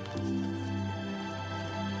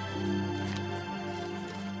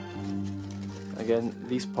 Again,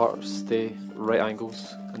 these parts stay right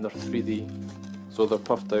angles and they're 3D, so they're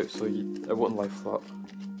puffed out so it won't lie flat.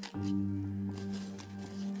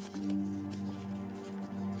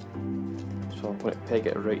 So I'm going to peg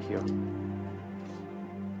it right here.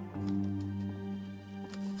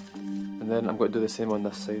 And then I'm going to do the same on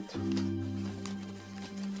this side.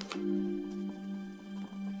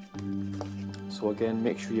 So again,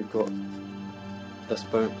 make sure you've got this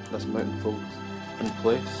mountain fold in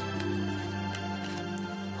place.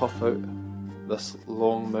 Puff out this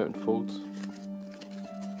long mountain fold.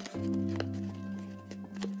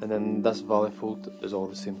 And then this valley fold is all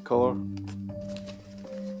the same colour.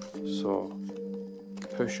 So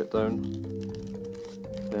push it down,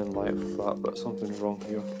 then lie it flat, but something's wrong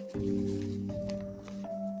here.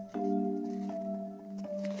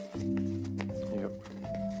 Yep.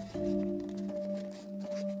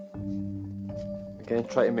 Again,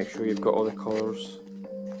 try to make sure you've got all the colours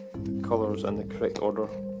in the correct order,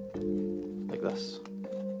 like this.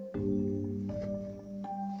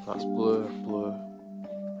 That's blue, blue,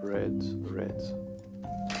 red, red.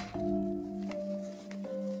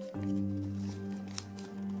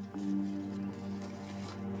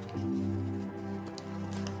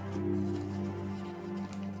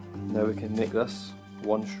 Now we can make this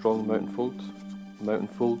one strong mountain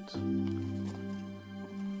fold,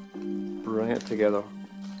 bring it together,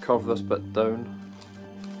 curve this bit down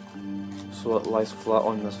so it lies flat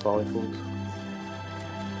on this valley fold.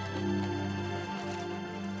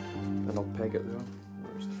 And I'll peg it there.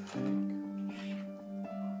 Where's the peg?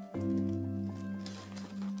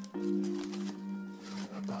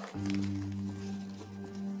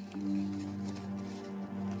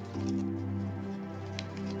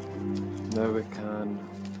 Now we can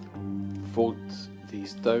fold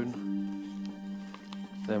these down.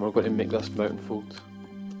 Then we're going to make this mountain fold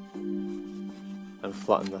and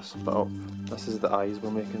flatten this bit up. This is the eyes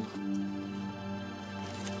we're making.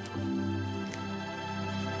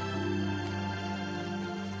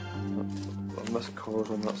 I've missed colours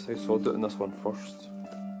on that side, so I'll do it in this one first.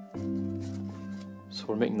 So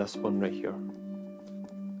we're making this one right here.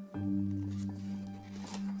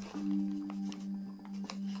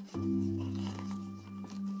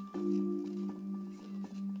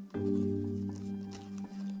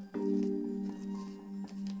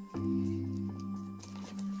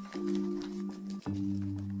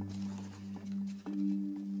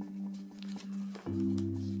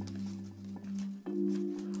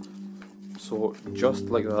 So just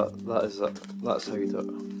like that, that is it. That's how you do it.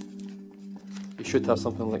 You should have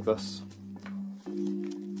something like this.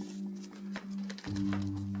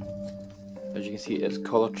 As you can see, it's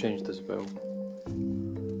colour changed as well.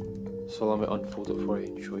 So let me unfold it for you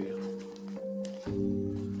and show you.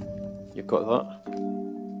 You've got that.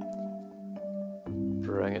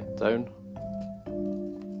 Bring it down.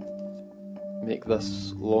 Make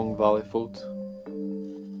this long valley fold.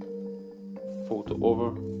 Fold it over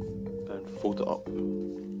and fold it up.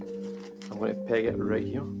 I'm going to peg it right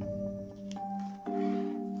here.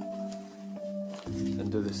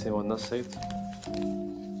 And do the same on this side.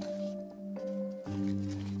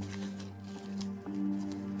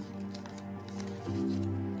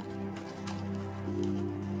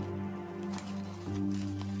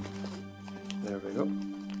 There we go.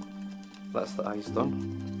 That's the eyes done.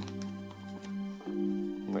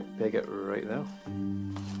 I'm going to peg it right there.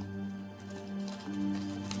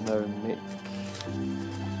 Now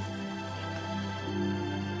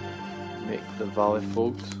make the valley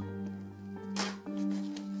fold.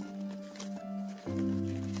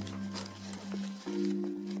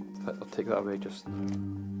 I'll take that away just now.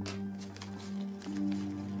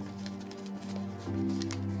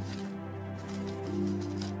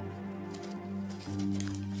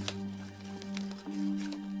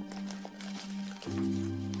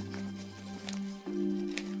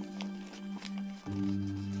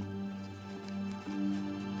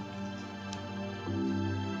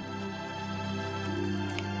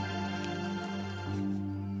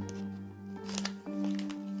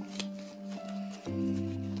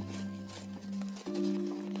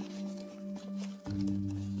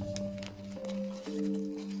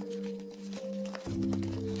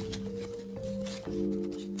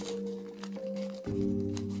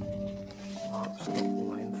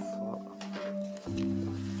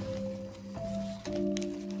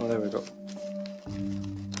 Oh, there we go.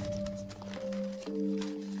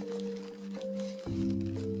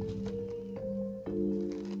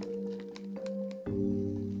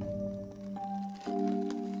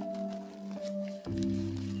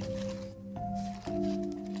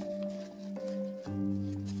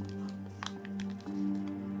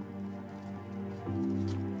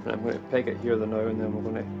 And I'm going to peg it here now, and then we're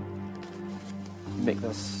going to make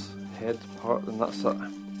this head part, and that's it.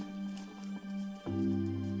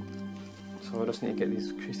 So I just need to get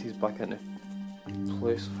these creases back into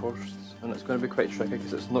place first, and it's going to be quite tricky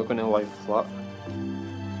because it's not going to lie flat.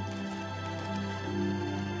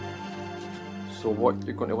 So what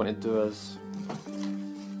you're going to want to do is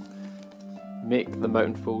make the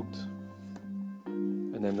mountain fold,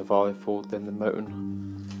 and then the valley fold, then the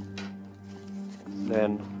mountain.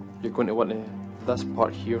 Then you're going to want to, this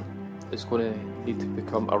part here is going to need to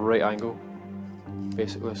become a right angle,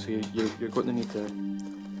 basically, so you're going to need to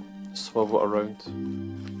swivel it around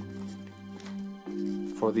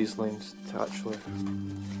for these lines to actually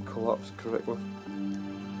collapse correctly.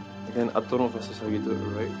 Again, I don't know if this is how you do it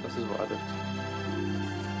right, this is what I did.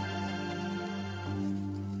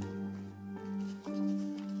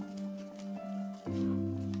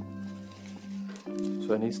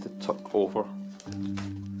 So it needs to tuck over.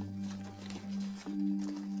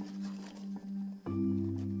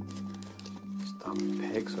 These damn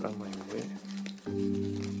pegs are in my way.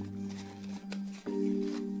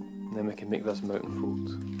 And then we can make this mountain fold,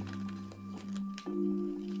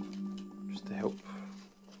 just to help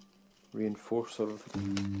reinforce everything.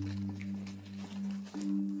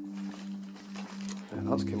 Yeah,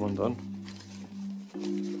 that's came undone.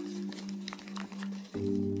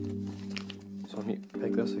 So I need to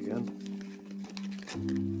peg this again.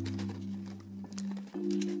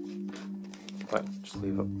 fact, just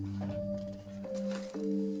leave it.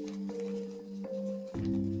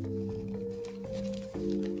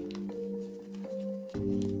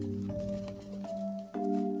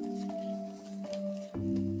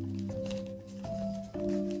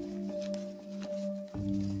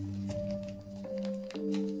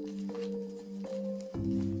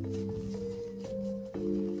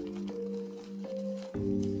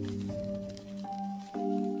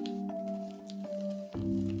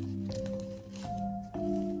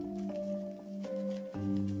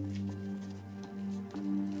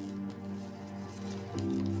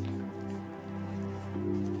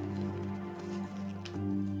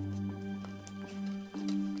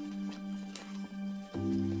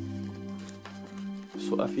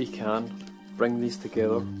 So if you can, bring these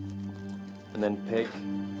together and then peg,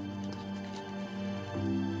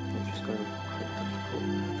 which is going to be quite difficult.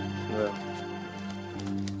 There.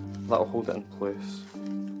 That'll hold it in place.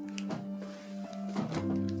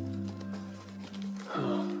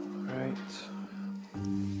 Right.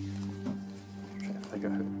 Trying to figure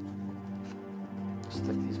out how to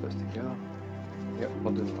stick these bits together. Yep,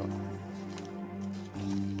 I'll do that.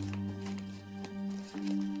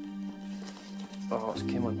 Oh, it's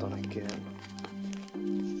came undone again.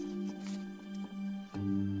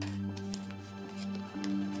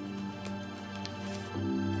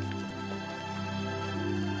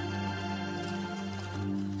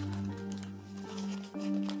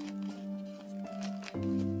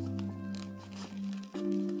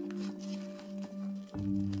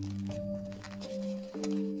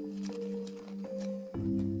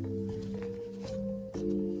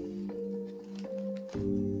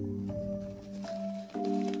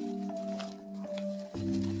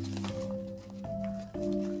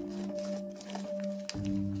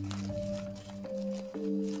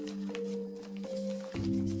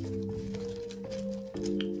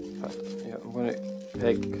 I'm going to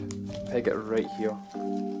peg it right here.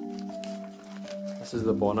 This is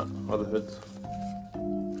the bonnet or the hood.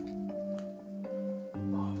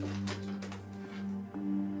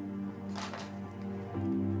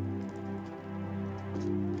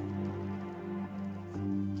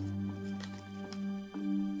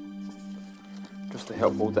 Just to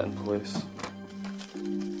help hold it in place.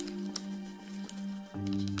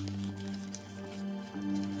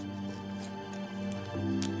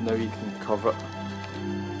 Now you can cover it.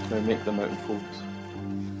 Now make the mountain folds.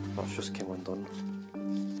 That's just came undone.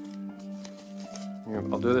 Yeah,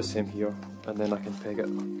 I'll do the same here and then I can peg it.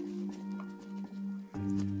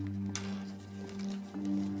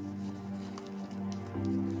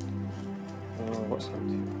 Oh, what's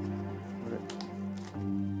happened here? Right.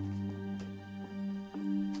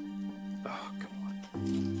 Oh, come on.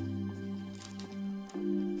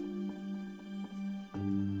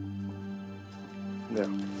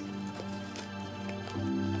 There.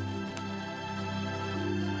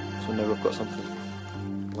 So now we've got something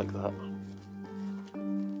like that.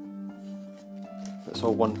 It's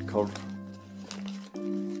all one curve.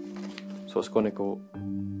 So it's going to go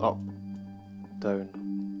up, down,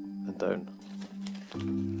 and down.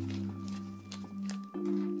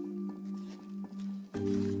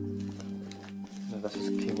 Now this is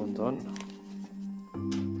came undone.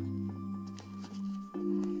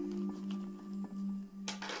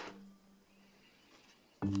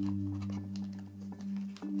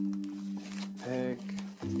 Peg.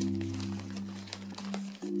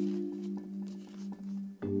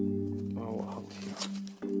 Oh, what happened here?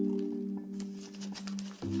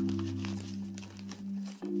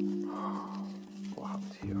 What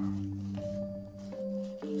happened here?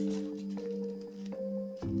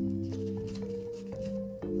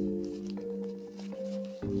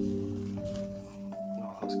 No,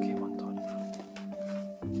 that's came undone.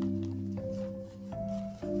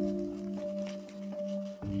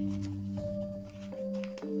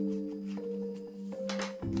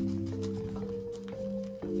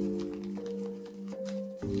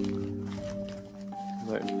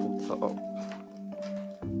 Out and fold that up.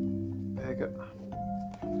 Peg it.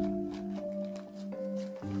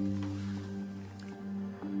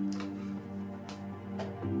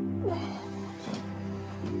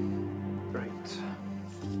 Right. So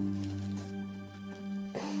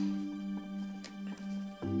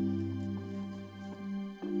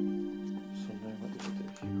now what do we do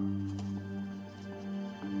here?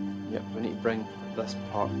 Yep, we need to bring this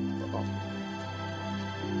part up.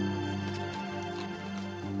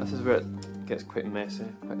 This is where it gets quite messy.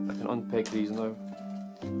 I can unpeg these now.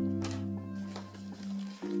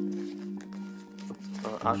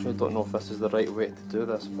 I actually don't know if this is the right way to do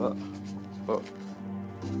this, but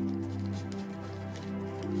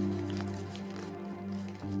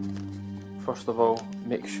First of all,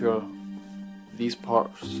 make sure these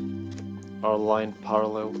parts are aligned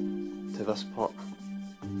parallel to this part,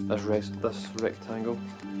 this rectangle.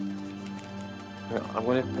 Now, I'm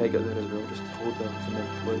going to peg it there as well, just to hold everything in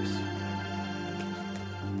place.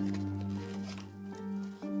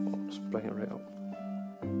 Just bring it right up.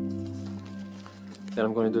 Then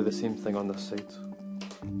I'm going to do the same thing on this side.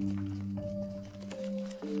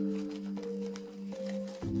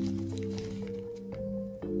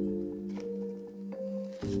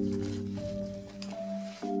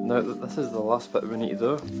 Now this is the last bit we need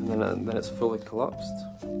to do, and then it's fully collapsed.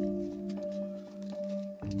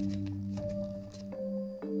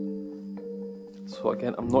 So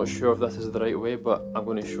again, I'm not sure if this is the right way, but I'm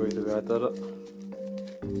going to show you the way I did it.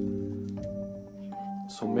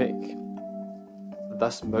 So make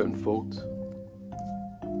this mountain fold,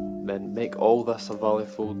 then make all this a valley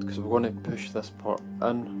fold, because we're going to push this part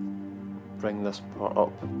in, bring this part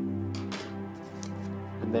up,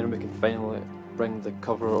 and then we can finally bring the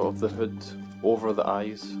cover of the hood over the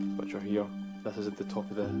eyes, which are here. This is at the top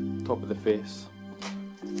of the face.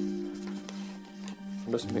 And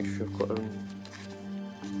just make sure I've got everything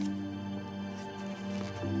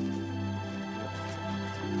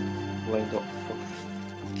lined up first.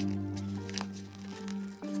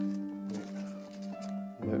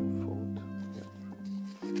 Mountain fold. Yep.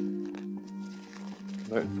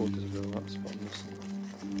 Mountain fold as well, that's what I'm missing.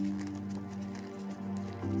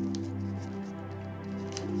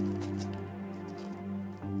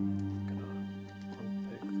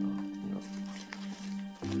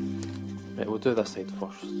 Right, we'll do this side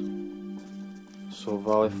first. So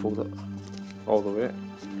valley fold it all the way.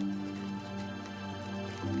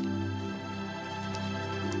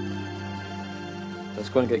 It's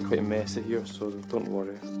going to get quite messy here, so don't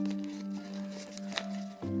worry.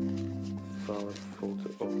 Valley fold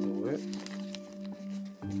it all the way.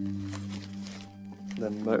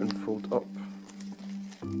 Then mountain fold up.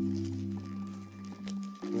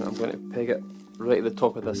 Now I'm going to peg it right at the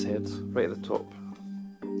top of this head, right at the top.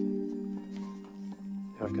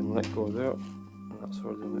 I can let go there, and that's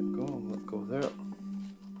already let go there.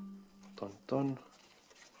 Done.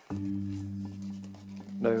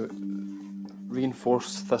 Now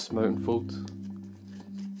reinforce this mountain fold,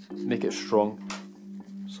 make it strong,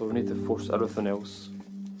 so we need to force everything else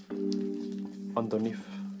underneath,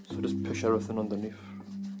 so just push everything underneath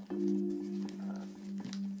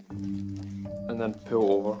and then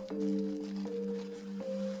pull over.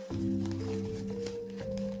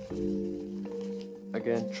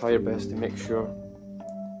 Again, try your best to make sure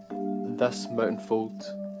this mountain fold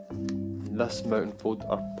and this mountain fold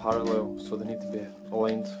are parallel, so they need to be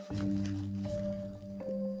aligned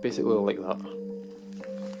basically like that.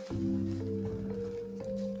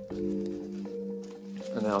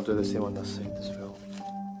 And then I'll do the same on this side as well.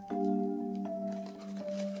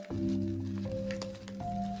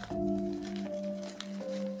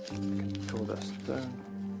 I can pull this down,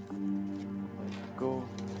 let it go,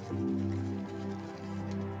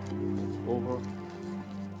 over.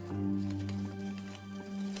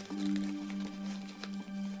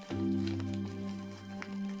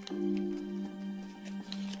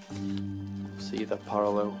 See the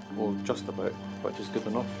parallel, well just about, which is good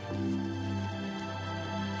enough.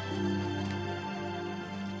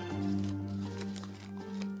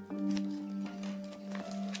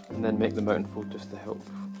 And then make the mountain fold just to help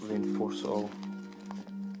reinforce it all.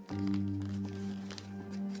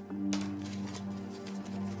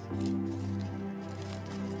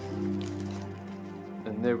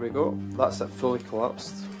 And there we go, that's it fully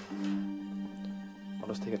collapsed. I'll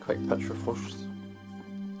just take a quick picture first.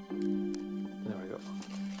 There we go.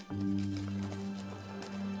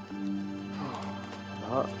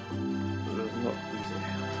 That is not easy.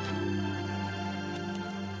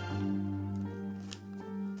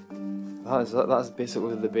 That is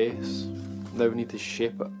basically the base. Now we need to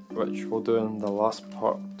shape it, which we'll do in the last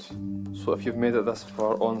part. So if you've made it this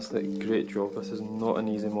far, honestly, great job. This is not an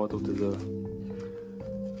easy model to do.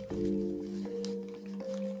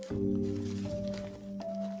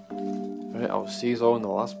 Right, I'll see you all in the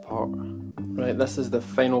last part. Right, this is the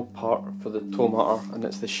final part for the toe matter, and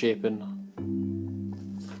it's the shaping.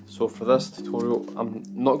 So for this tutorial, I'm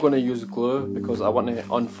not going to use glue because I want to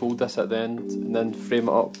unfold this at the end and then frame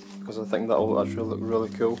it up, because I think that will actually look really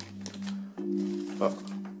cool. But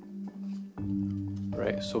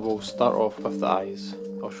right, so we'll start off with the eyes.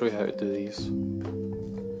 I'll show you how to do these.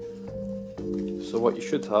 So what you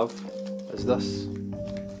should have is this.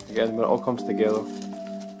 Again, when it all comes together,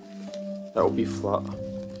 that will be flat.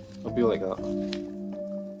 It'll be like that.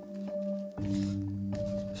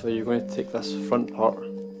 So you're going to take this front part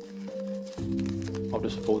I'll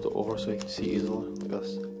just fold it over so you can see easily, like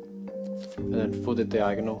this. And then fold it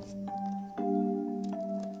diagonal.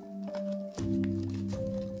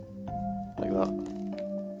 Like that.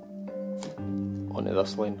 Onto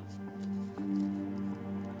this line.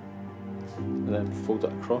 And then fold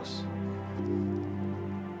it across.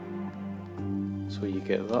 So you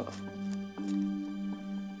get that.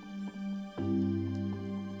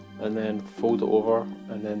 And then fold it over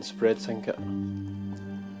and then spread sync it.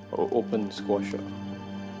 Or open squash it.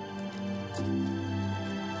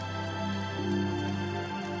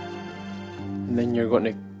 And then you're going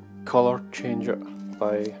to colour change it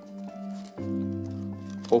by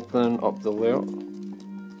opening up the layer.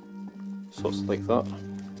 So it's like that.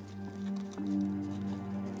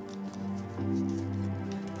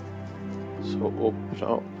 So open it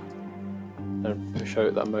up and push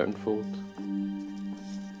out that mountain fold.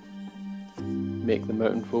 Make the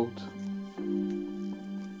mountain fold.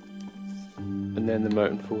 And then the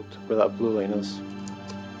mountain fold where that blue line is.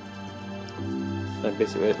 And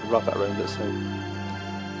basically wrap it around itself.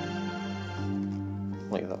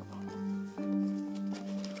 Like that.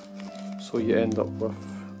 So you end up with,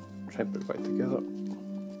 try and put it back together.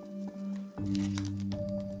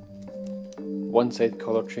 One side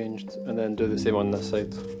colour changed, and then do the same on this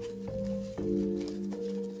side.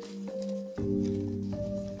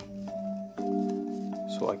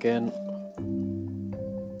 So again,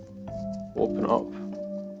 open up,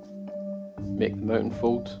 make the mountain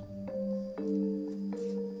fold,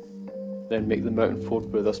 then make the mountain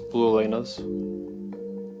fold where this blue line is,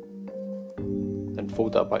 then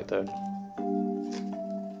fold that back down.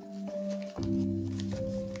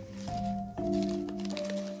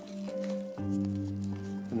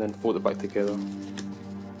 And then fold it back together.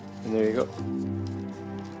 And there you go.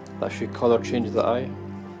 That should colour change the eye,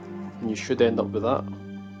 and you should end up with that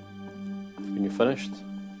when you're finished.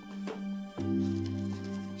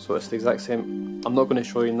 So it's the exact same. I'm not going to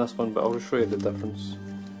show you in this one, but I'll just show you the difference.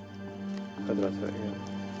 How did I do it again?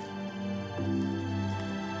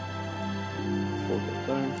 Fold it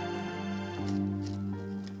down.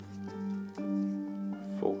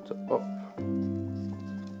 Fold it up.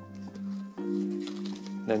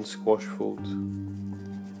 Then squash fold.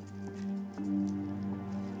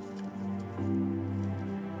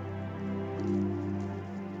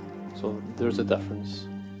 So there's a difference.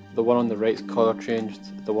 The one on the right's colour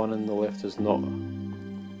changed, the one on the left is not.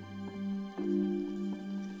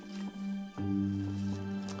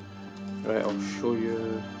 Right, I'll show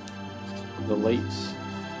you the lights.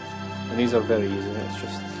 And these are very easy, it's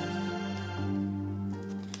just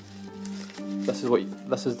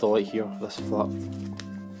this is the light here, this flap.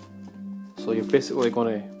 So you're basically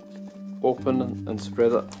going to open and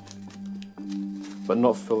spread it, but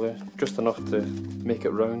not fully, just enough to make it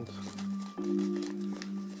round.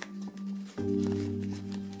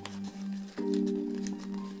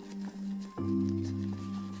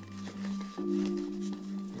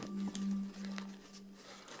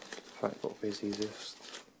 In fact, what way is easiest?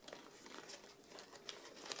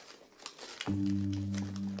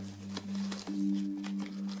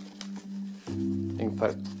 In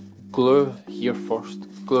fact, glue here first,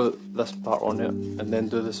 glue this part on it, and then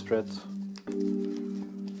do the spread.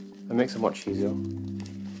 It makes it much easier.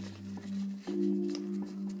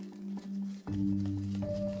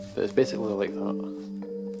 But it's basically like that.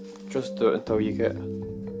 Just do it until you get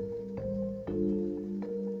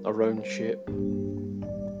a round shape.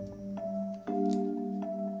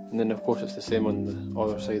 And then of course it's the same on the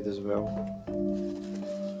other side as well.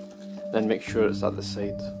 Then make sure it's at the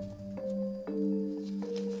side.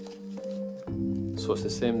 So it's the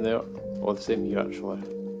same there, or the same here actually.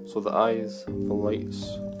 So the eyes, the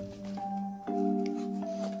lights,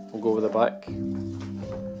 we'll go with the back.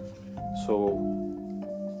 So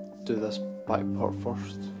do this back part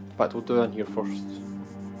first. In fact, we'll do it in here first.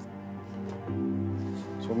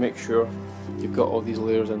 So make sure you've got all these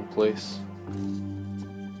layers in place.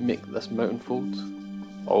 Make this mountain fold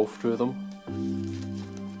all through them.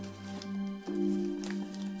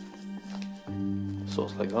 So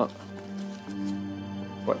it's like that,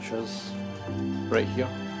 which is right here,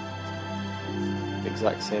 the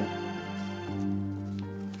exact same.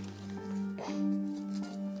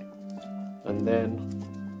 And then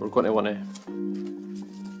we're going to want to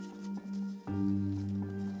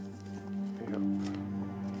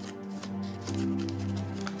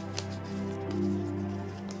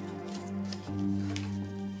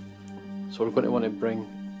bring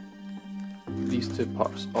these two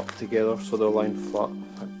parts up together so they're lined flat. In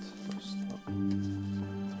fact,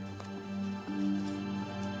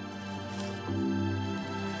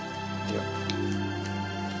 yeah.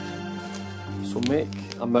 So make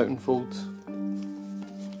a mountain fold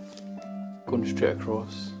going straight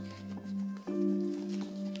across.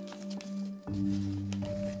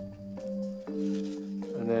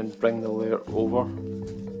 And then bring the layer over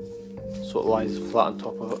so it lies flat on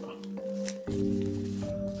top of it.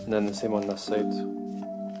 And then the same on this side.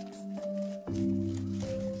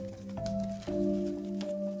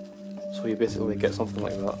 So you basically get something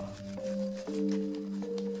like that.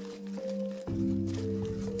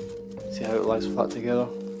 See how it lies flat together?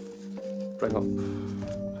 Bring up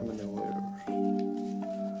how many layers?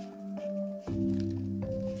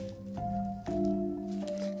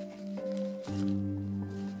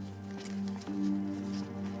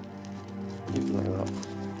 Even like that.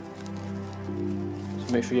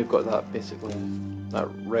 So make sure you've got that basically, that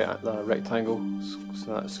rectangle,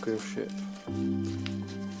 so that square shape.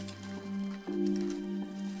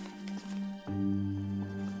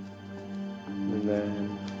 And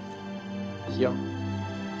then here.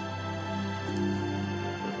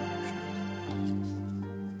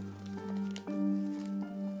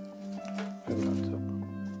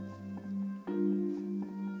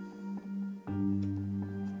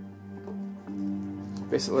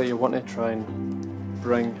 Basically you want to try and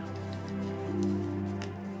bring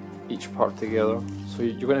each part together. So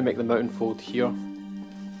you're going to make the mountain fold here,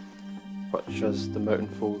 which is the mountain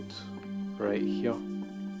fold right here.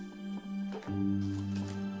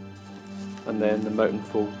 And then the mountain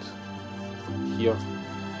fold here,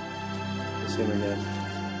 the same again.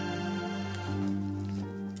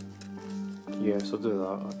 Yeah, so do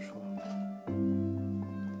that actually,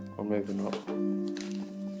 or maybe not.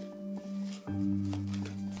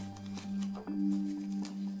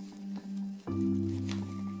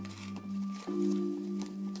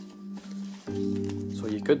 So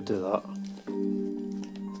you could do that,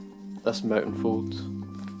 this mountain fold,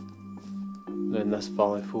 then this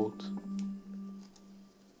valley fold.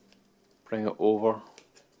 Bring it over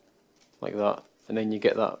like that, and then you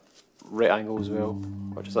get that right angle as well,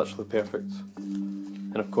 which is actually perfect.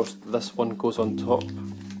 And of course this one goes on top.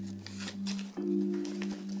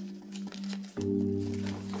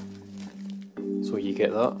 So you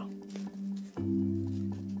get that.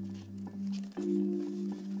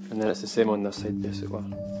 And then it's the same on this side basically.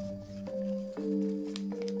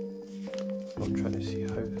 I'm trying to see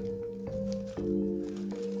how.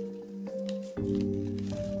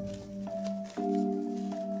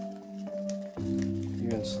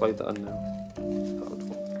 Slide that in now. That would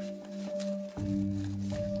work.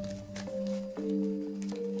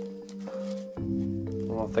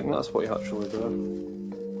 Well, I think that's what you actually do.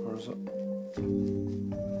 Or is it?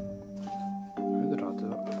 How did I do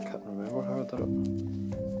it? I can't remember how I did it.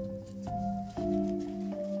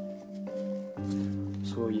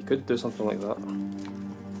 So you could do something like that.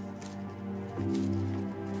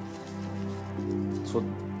 So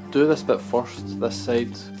do this bit first, this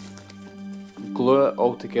side. Glue it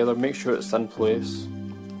all together, make sure it's in place.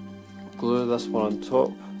 Glue this one on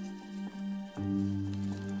top.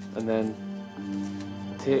 And then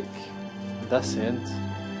take this end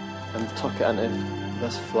and tuck it into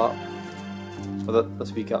this flap, or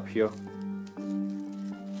this wee gap here.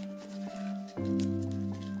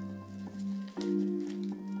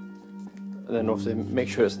 And then obviously make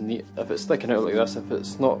sure it's neat. If it's sticking out like this, if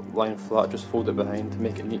it's not lying flat, just fold it behind to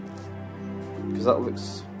make it neat. Because that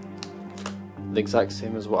looks the exact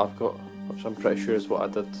same as what I've got, which I'm pretty sure is what I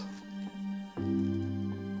did.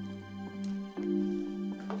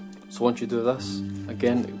 So once you do this,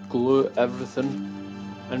 again glue everything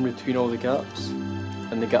in between all the gaps,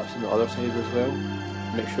 and the gaps on the other side as well.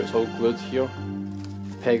 Make sure it's all glued here.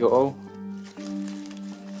 Peg it all.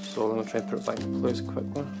 So I'm going to try and put it back in place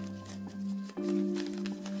quickly.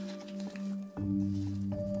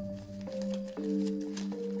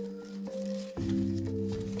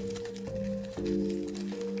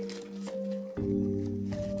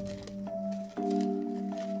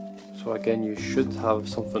 So again, you should have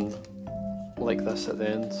something like this at the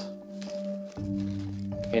end.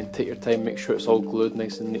 Again, take your time, make sure it's all glued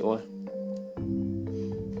nice and neatly.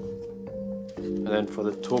 And then for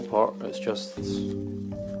the toe part, it's just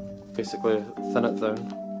basically thin it down,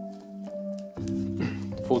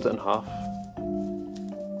 fold it in half,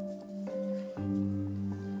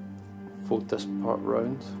 fold this part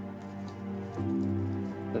round,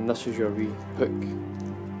 and this is your wee hook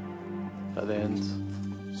at the end.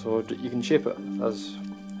 So you can shape it as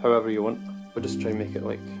however you want, but just try and make it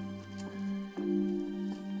like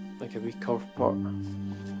a wee curved part,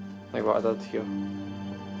 like what I did here.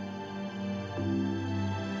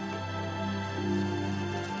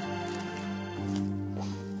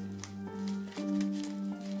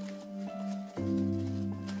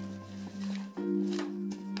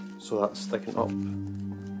 So that's sticking up.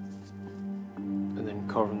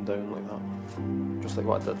 curving down like that, just like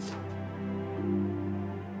what I did.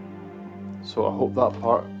 So I hope that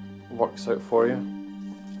part works out for you.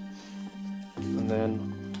 And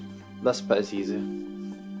then this bit is easy.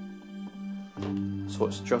 So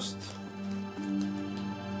it's just,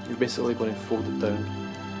 you're basically going to fold it down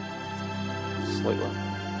slightly.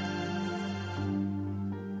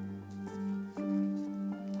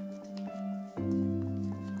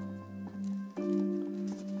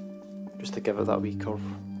 Just to give it that wee curve.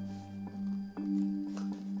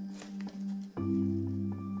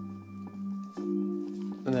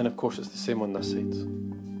 And then of course it's the same on this side.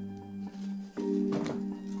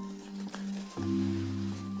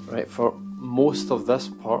 Right, for most of this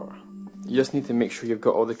part, you just need to make sure you've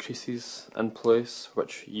got all the creases in place,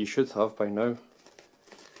 which you should have by now.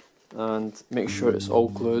 And make sure it's all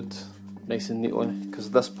glued nice and neatly,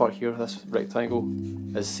 because this part here, this rectangle,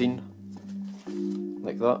 is seen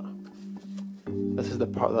like that. This is the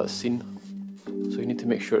part that's seen, so you need to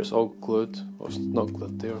make sure it's all glued. Well, it's not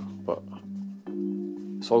glued there, but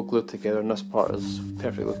it's all glued together, and this part is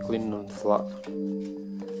perfectly clean and flat.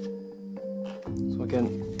 So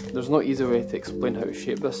again, there's no easy way to explain how to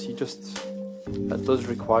shape this. It does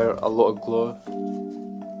require a lot of glue.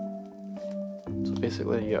 So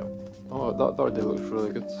basically, yeah. Oh, that already looks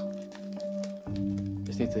really good.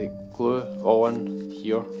 Just need to glue all in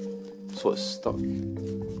here, so it's stuck.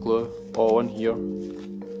 Glue all in here,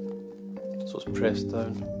 so it's pressed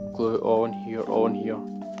down. Glue all in here,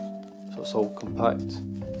 so it's all compact.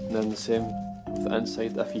 And then the same with the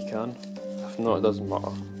inside if you can. If not, it doesn't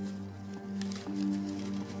matter.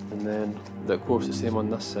 And then, of course, the same on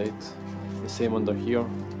this side, the same under here.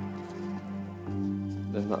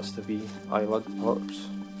 Then that's the wee eyelid parts.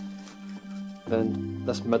 Then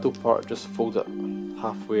this middle part, just fold it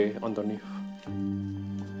halfway underneath,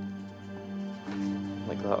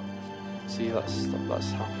 like that. See, that's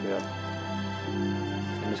halfway up,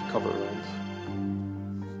 and just cover it around.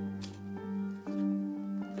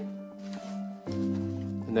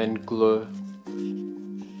 And then glue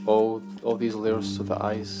all these layers so the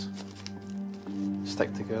eyes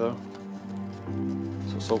stick together,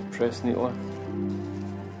 so it's all pressed neatly.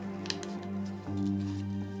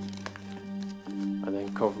 And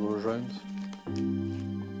then curve those round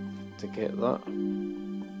to get that.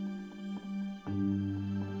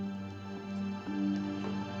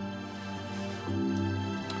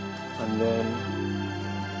 And then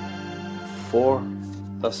for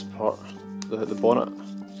this part, the bonnet,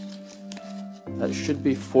 it should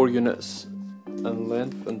be 4 units in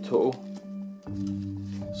length in total.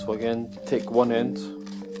 So again, take one end,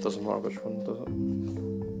 doesn't matter which one, does it?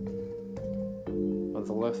 And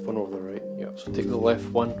the left one over the right, yeah. So take the left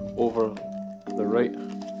one over the right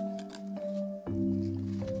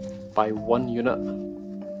by 1 unit.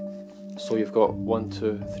 So you've got 1,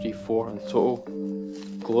 2, 3, 4 in total.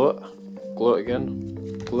 Glue it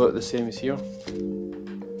again, glue it the same as here.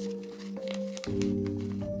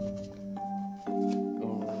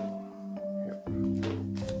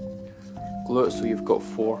 Glue it so you've got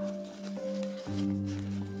 4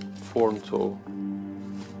 in total.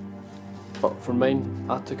 But for mine,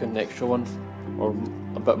 I took an extra one, or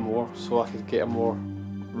a bit more, so I could get a more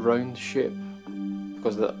round shape,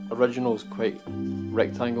 because the original is quite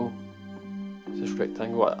rectangle. It's just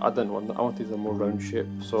rectangle. I didn't want that. I wanted a more round shape,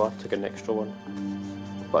 so I took an extra one.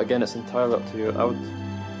 But again, it's entirely up to you. I would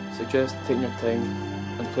suggest taking your time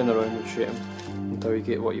and playing around with shaping until you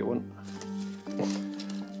get what you want.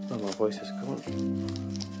 Oh, my voice is going.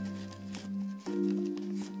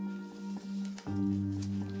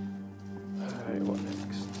 Alright, what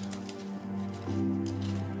next?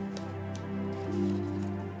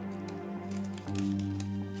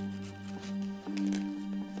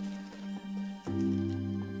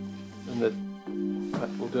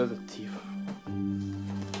 And we'll do the teeth.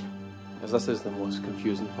 As this is the most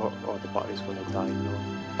confusing part. Oh, the battery's going to die now.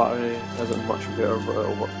 Battery isn't much better, but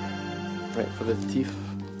it'll work. Right, for the teeth.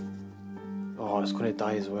 Oh, it's going to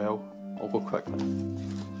die as well. I'll go quickly.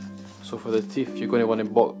 So for the teeth, you're going to want to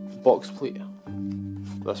box pleat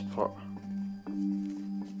this part.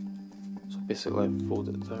 So basically, fold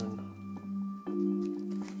it down.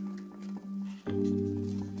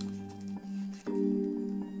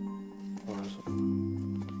 Or is it?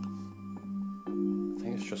 I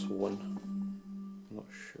think it's just one. I'm not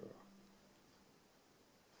sure.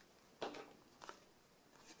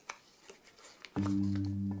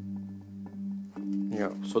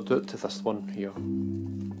 Yeah, so do it to this one here.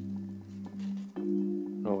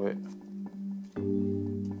 No, wait.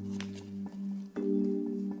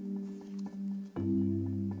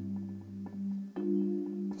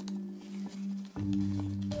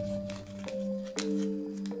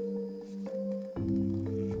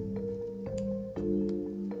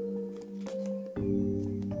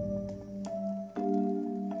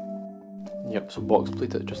 So box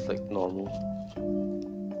pleat it just like normal.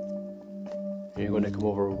 You're going to come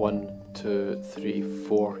over 1, 2, 3,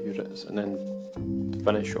 4 units and then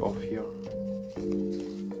finish it off here.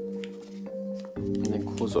 And then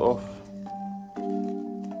close it off.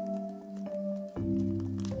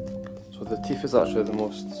 So the teeth is actually the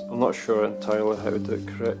most, I'm not sure entirely how to do it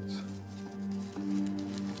correct.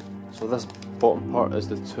 So this bottom part is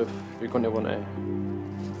the tooth. You're going to want to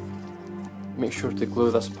make sure to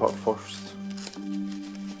glue this part first.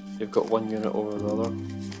 You've got one unit over the other.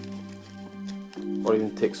 Or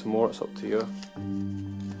even take some more, it's up to you.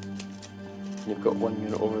 And you've got one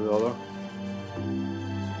unit over the other.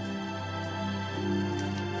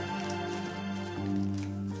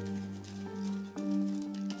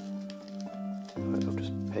 Right, I'll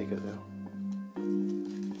just peg it there.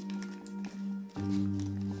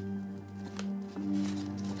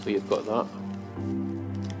 So you've got that.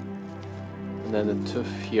 And then the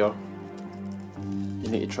tooth here, you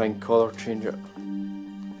need to try and colour change it.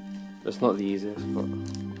 It's not the easiest, but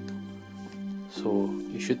so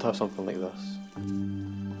you should have something like this.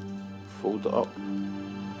 Fold it up, and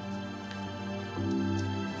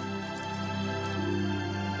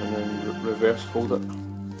then reverse fold it.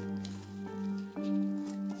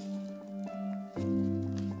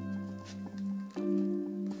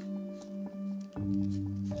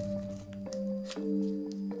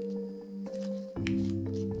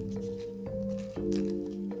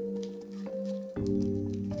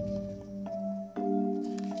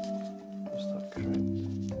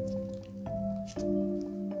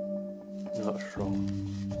 That's wrong.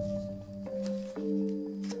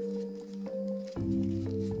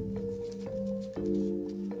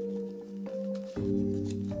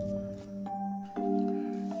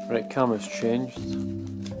 Right, camera's changed.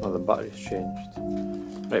 Well, the battery's changed.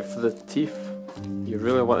 Right, for the teeth, you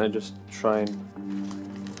really want to just try and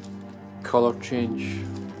colour change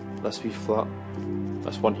this wee flap,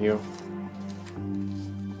 this one here.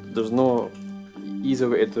 There's no easy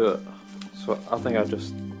way to do it, so I think I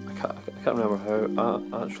can't remember how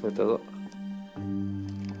I actually did it.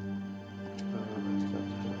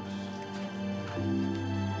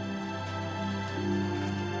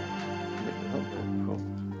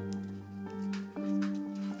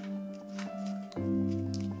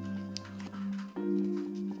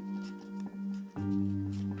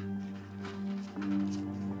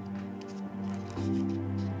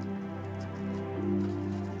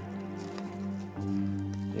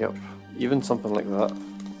 Yep, even something like that.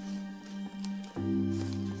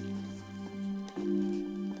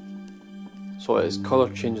 So it is colour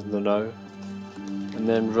changing the now, and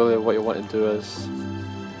then really what you want to do is,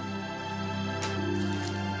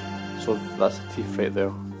 so that's the teeth right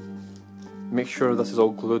there. Make sure this is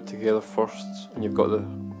all glued together first, and you've got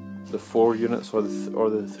the 4 units or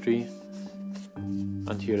the 3,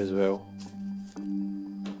 and here as well.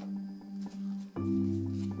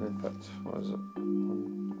 In fact, what is it?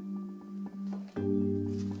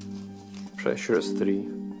 Pretty sure it's 3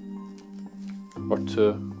 or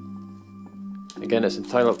 2. Again, it's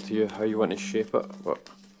entirely up to you how you want to shape it, but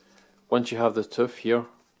once you have the tooth here,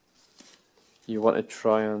 you want to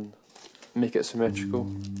try and make it symmetrical.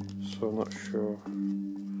 So I'm not sure,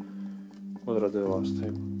 what did I do last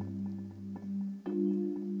time?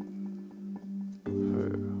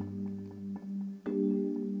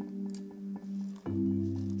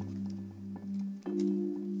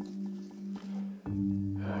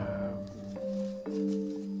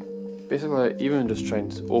 Basically, even just trying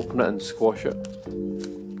to open it and squash it.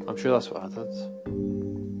 I'm sure that's what I did.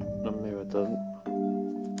 No, maybe I didn't.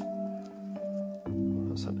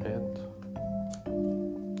 That's an end.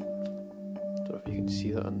 Don't know if you can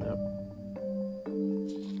see that in there.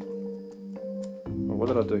 Well, what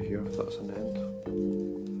did I do here if that's an end?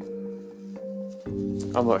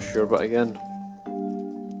 I'm not sure, but again,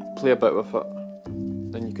 play a bit with it.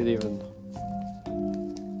 Then you could even...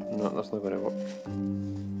 No, that's not going to work.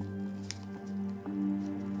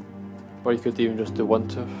 Or you could even just do one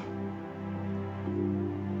tooth.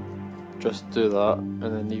 Just do that, and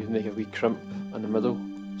then you make a wee crimp in the middle,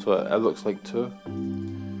 so it looks like 2.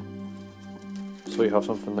 So you have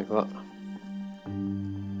something like that.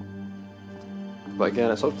 But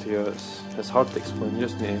again, it's up to you. It's hard to explain. You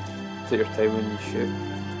just need to take your time when you shape.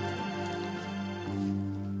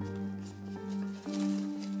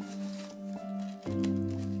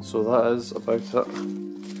 So that is about it.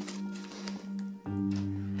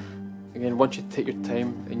 Again, once you take your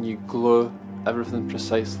time and you glue everything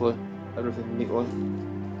precisely, everything neatly,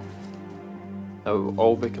 it will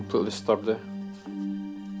all be completely sturdy.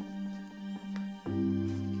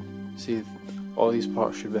 See, all these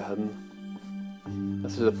parts should be hidden.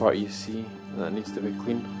 This is the part you see. and that needs to be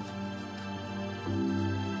clean.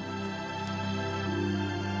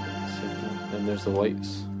 Then there's the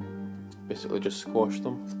lights, basically just squash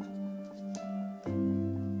them.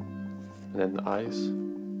 And then the eyes,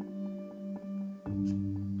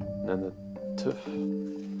 and then the tooth.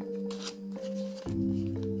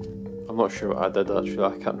 I'm not sure what I did actually,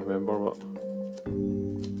 I can't remember what.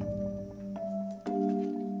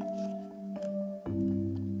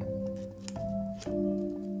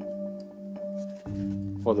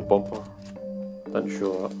 Or the bumper, didn't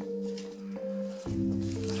show that.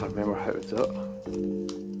 If I remember how to do it.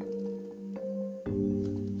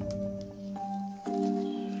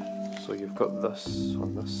 So you've got this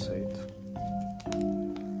on this side.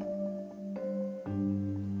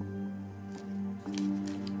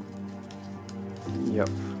 Yep,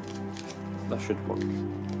 that should work.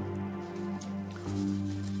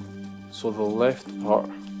 So the left part,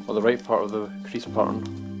 or the right part of the crease pattern,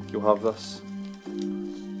 you'll have this.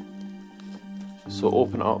 So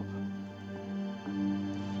open it up,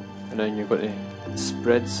 and then you're going to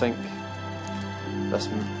spread sync this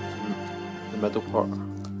the middle part.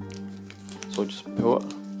 So just pull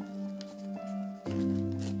it,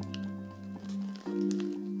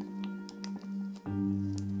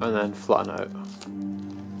 and then flatten it out.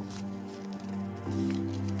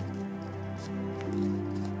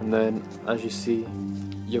 And then, as you see,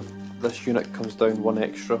 this unit comes down one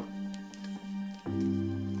extra.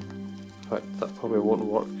 In fact, that probably won't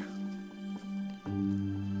work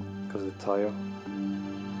because of the tyre.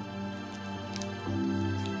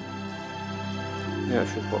 Yeah, it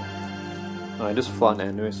should work. I just flatten it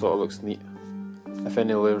anyway so it looks neat if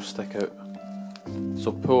any layers stick out.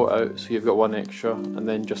 So pull it out so you've got one extra, and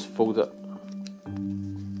then just fold it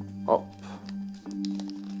up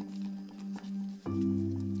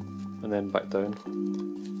and then back down.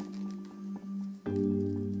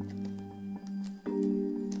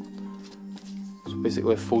 So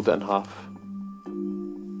basically fold it in half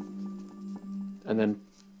and then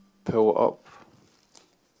pull it up,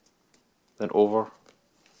 then over.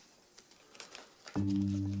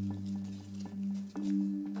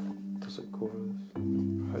 Does it go over this?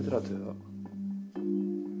 How did I do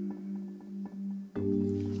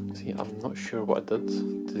that? See, I'm not sure what I did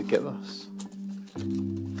to get this.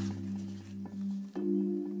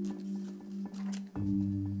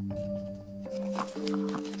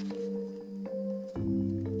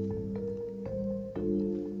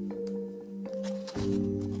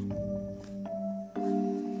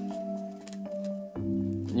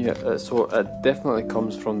 Yeah, so it definitely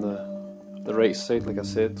comes from the right side, like I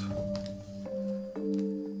said. So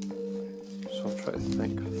I'm trying to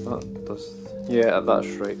think if that does. Yeah, that's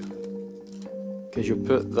right. Because you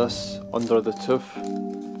put this under the tooth.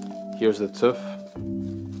 Here's the tooth,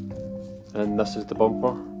 and this is the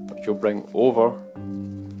bumper. But you'll bring over,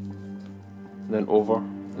 and then over,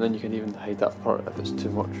 and then you can even hide that part if it's too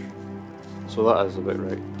much. So that is about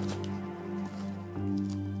right.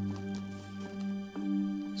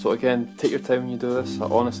 So again, take your time when you do this. I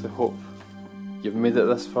honestly hope you've made it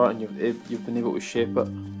this far and you've been able to shape it.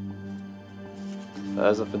 It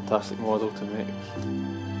is a fantastic model to make.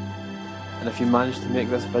 And if you manage to make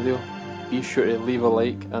this video, be sure to leave a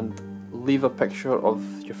like and leave a picture of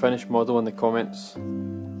your finished model in the comments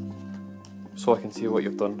so I can see what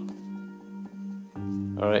you've done.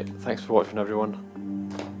 Alright, thanks for watching everyone.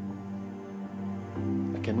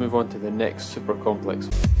 I can move on to the next super complex.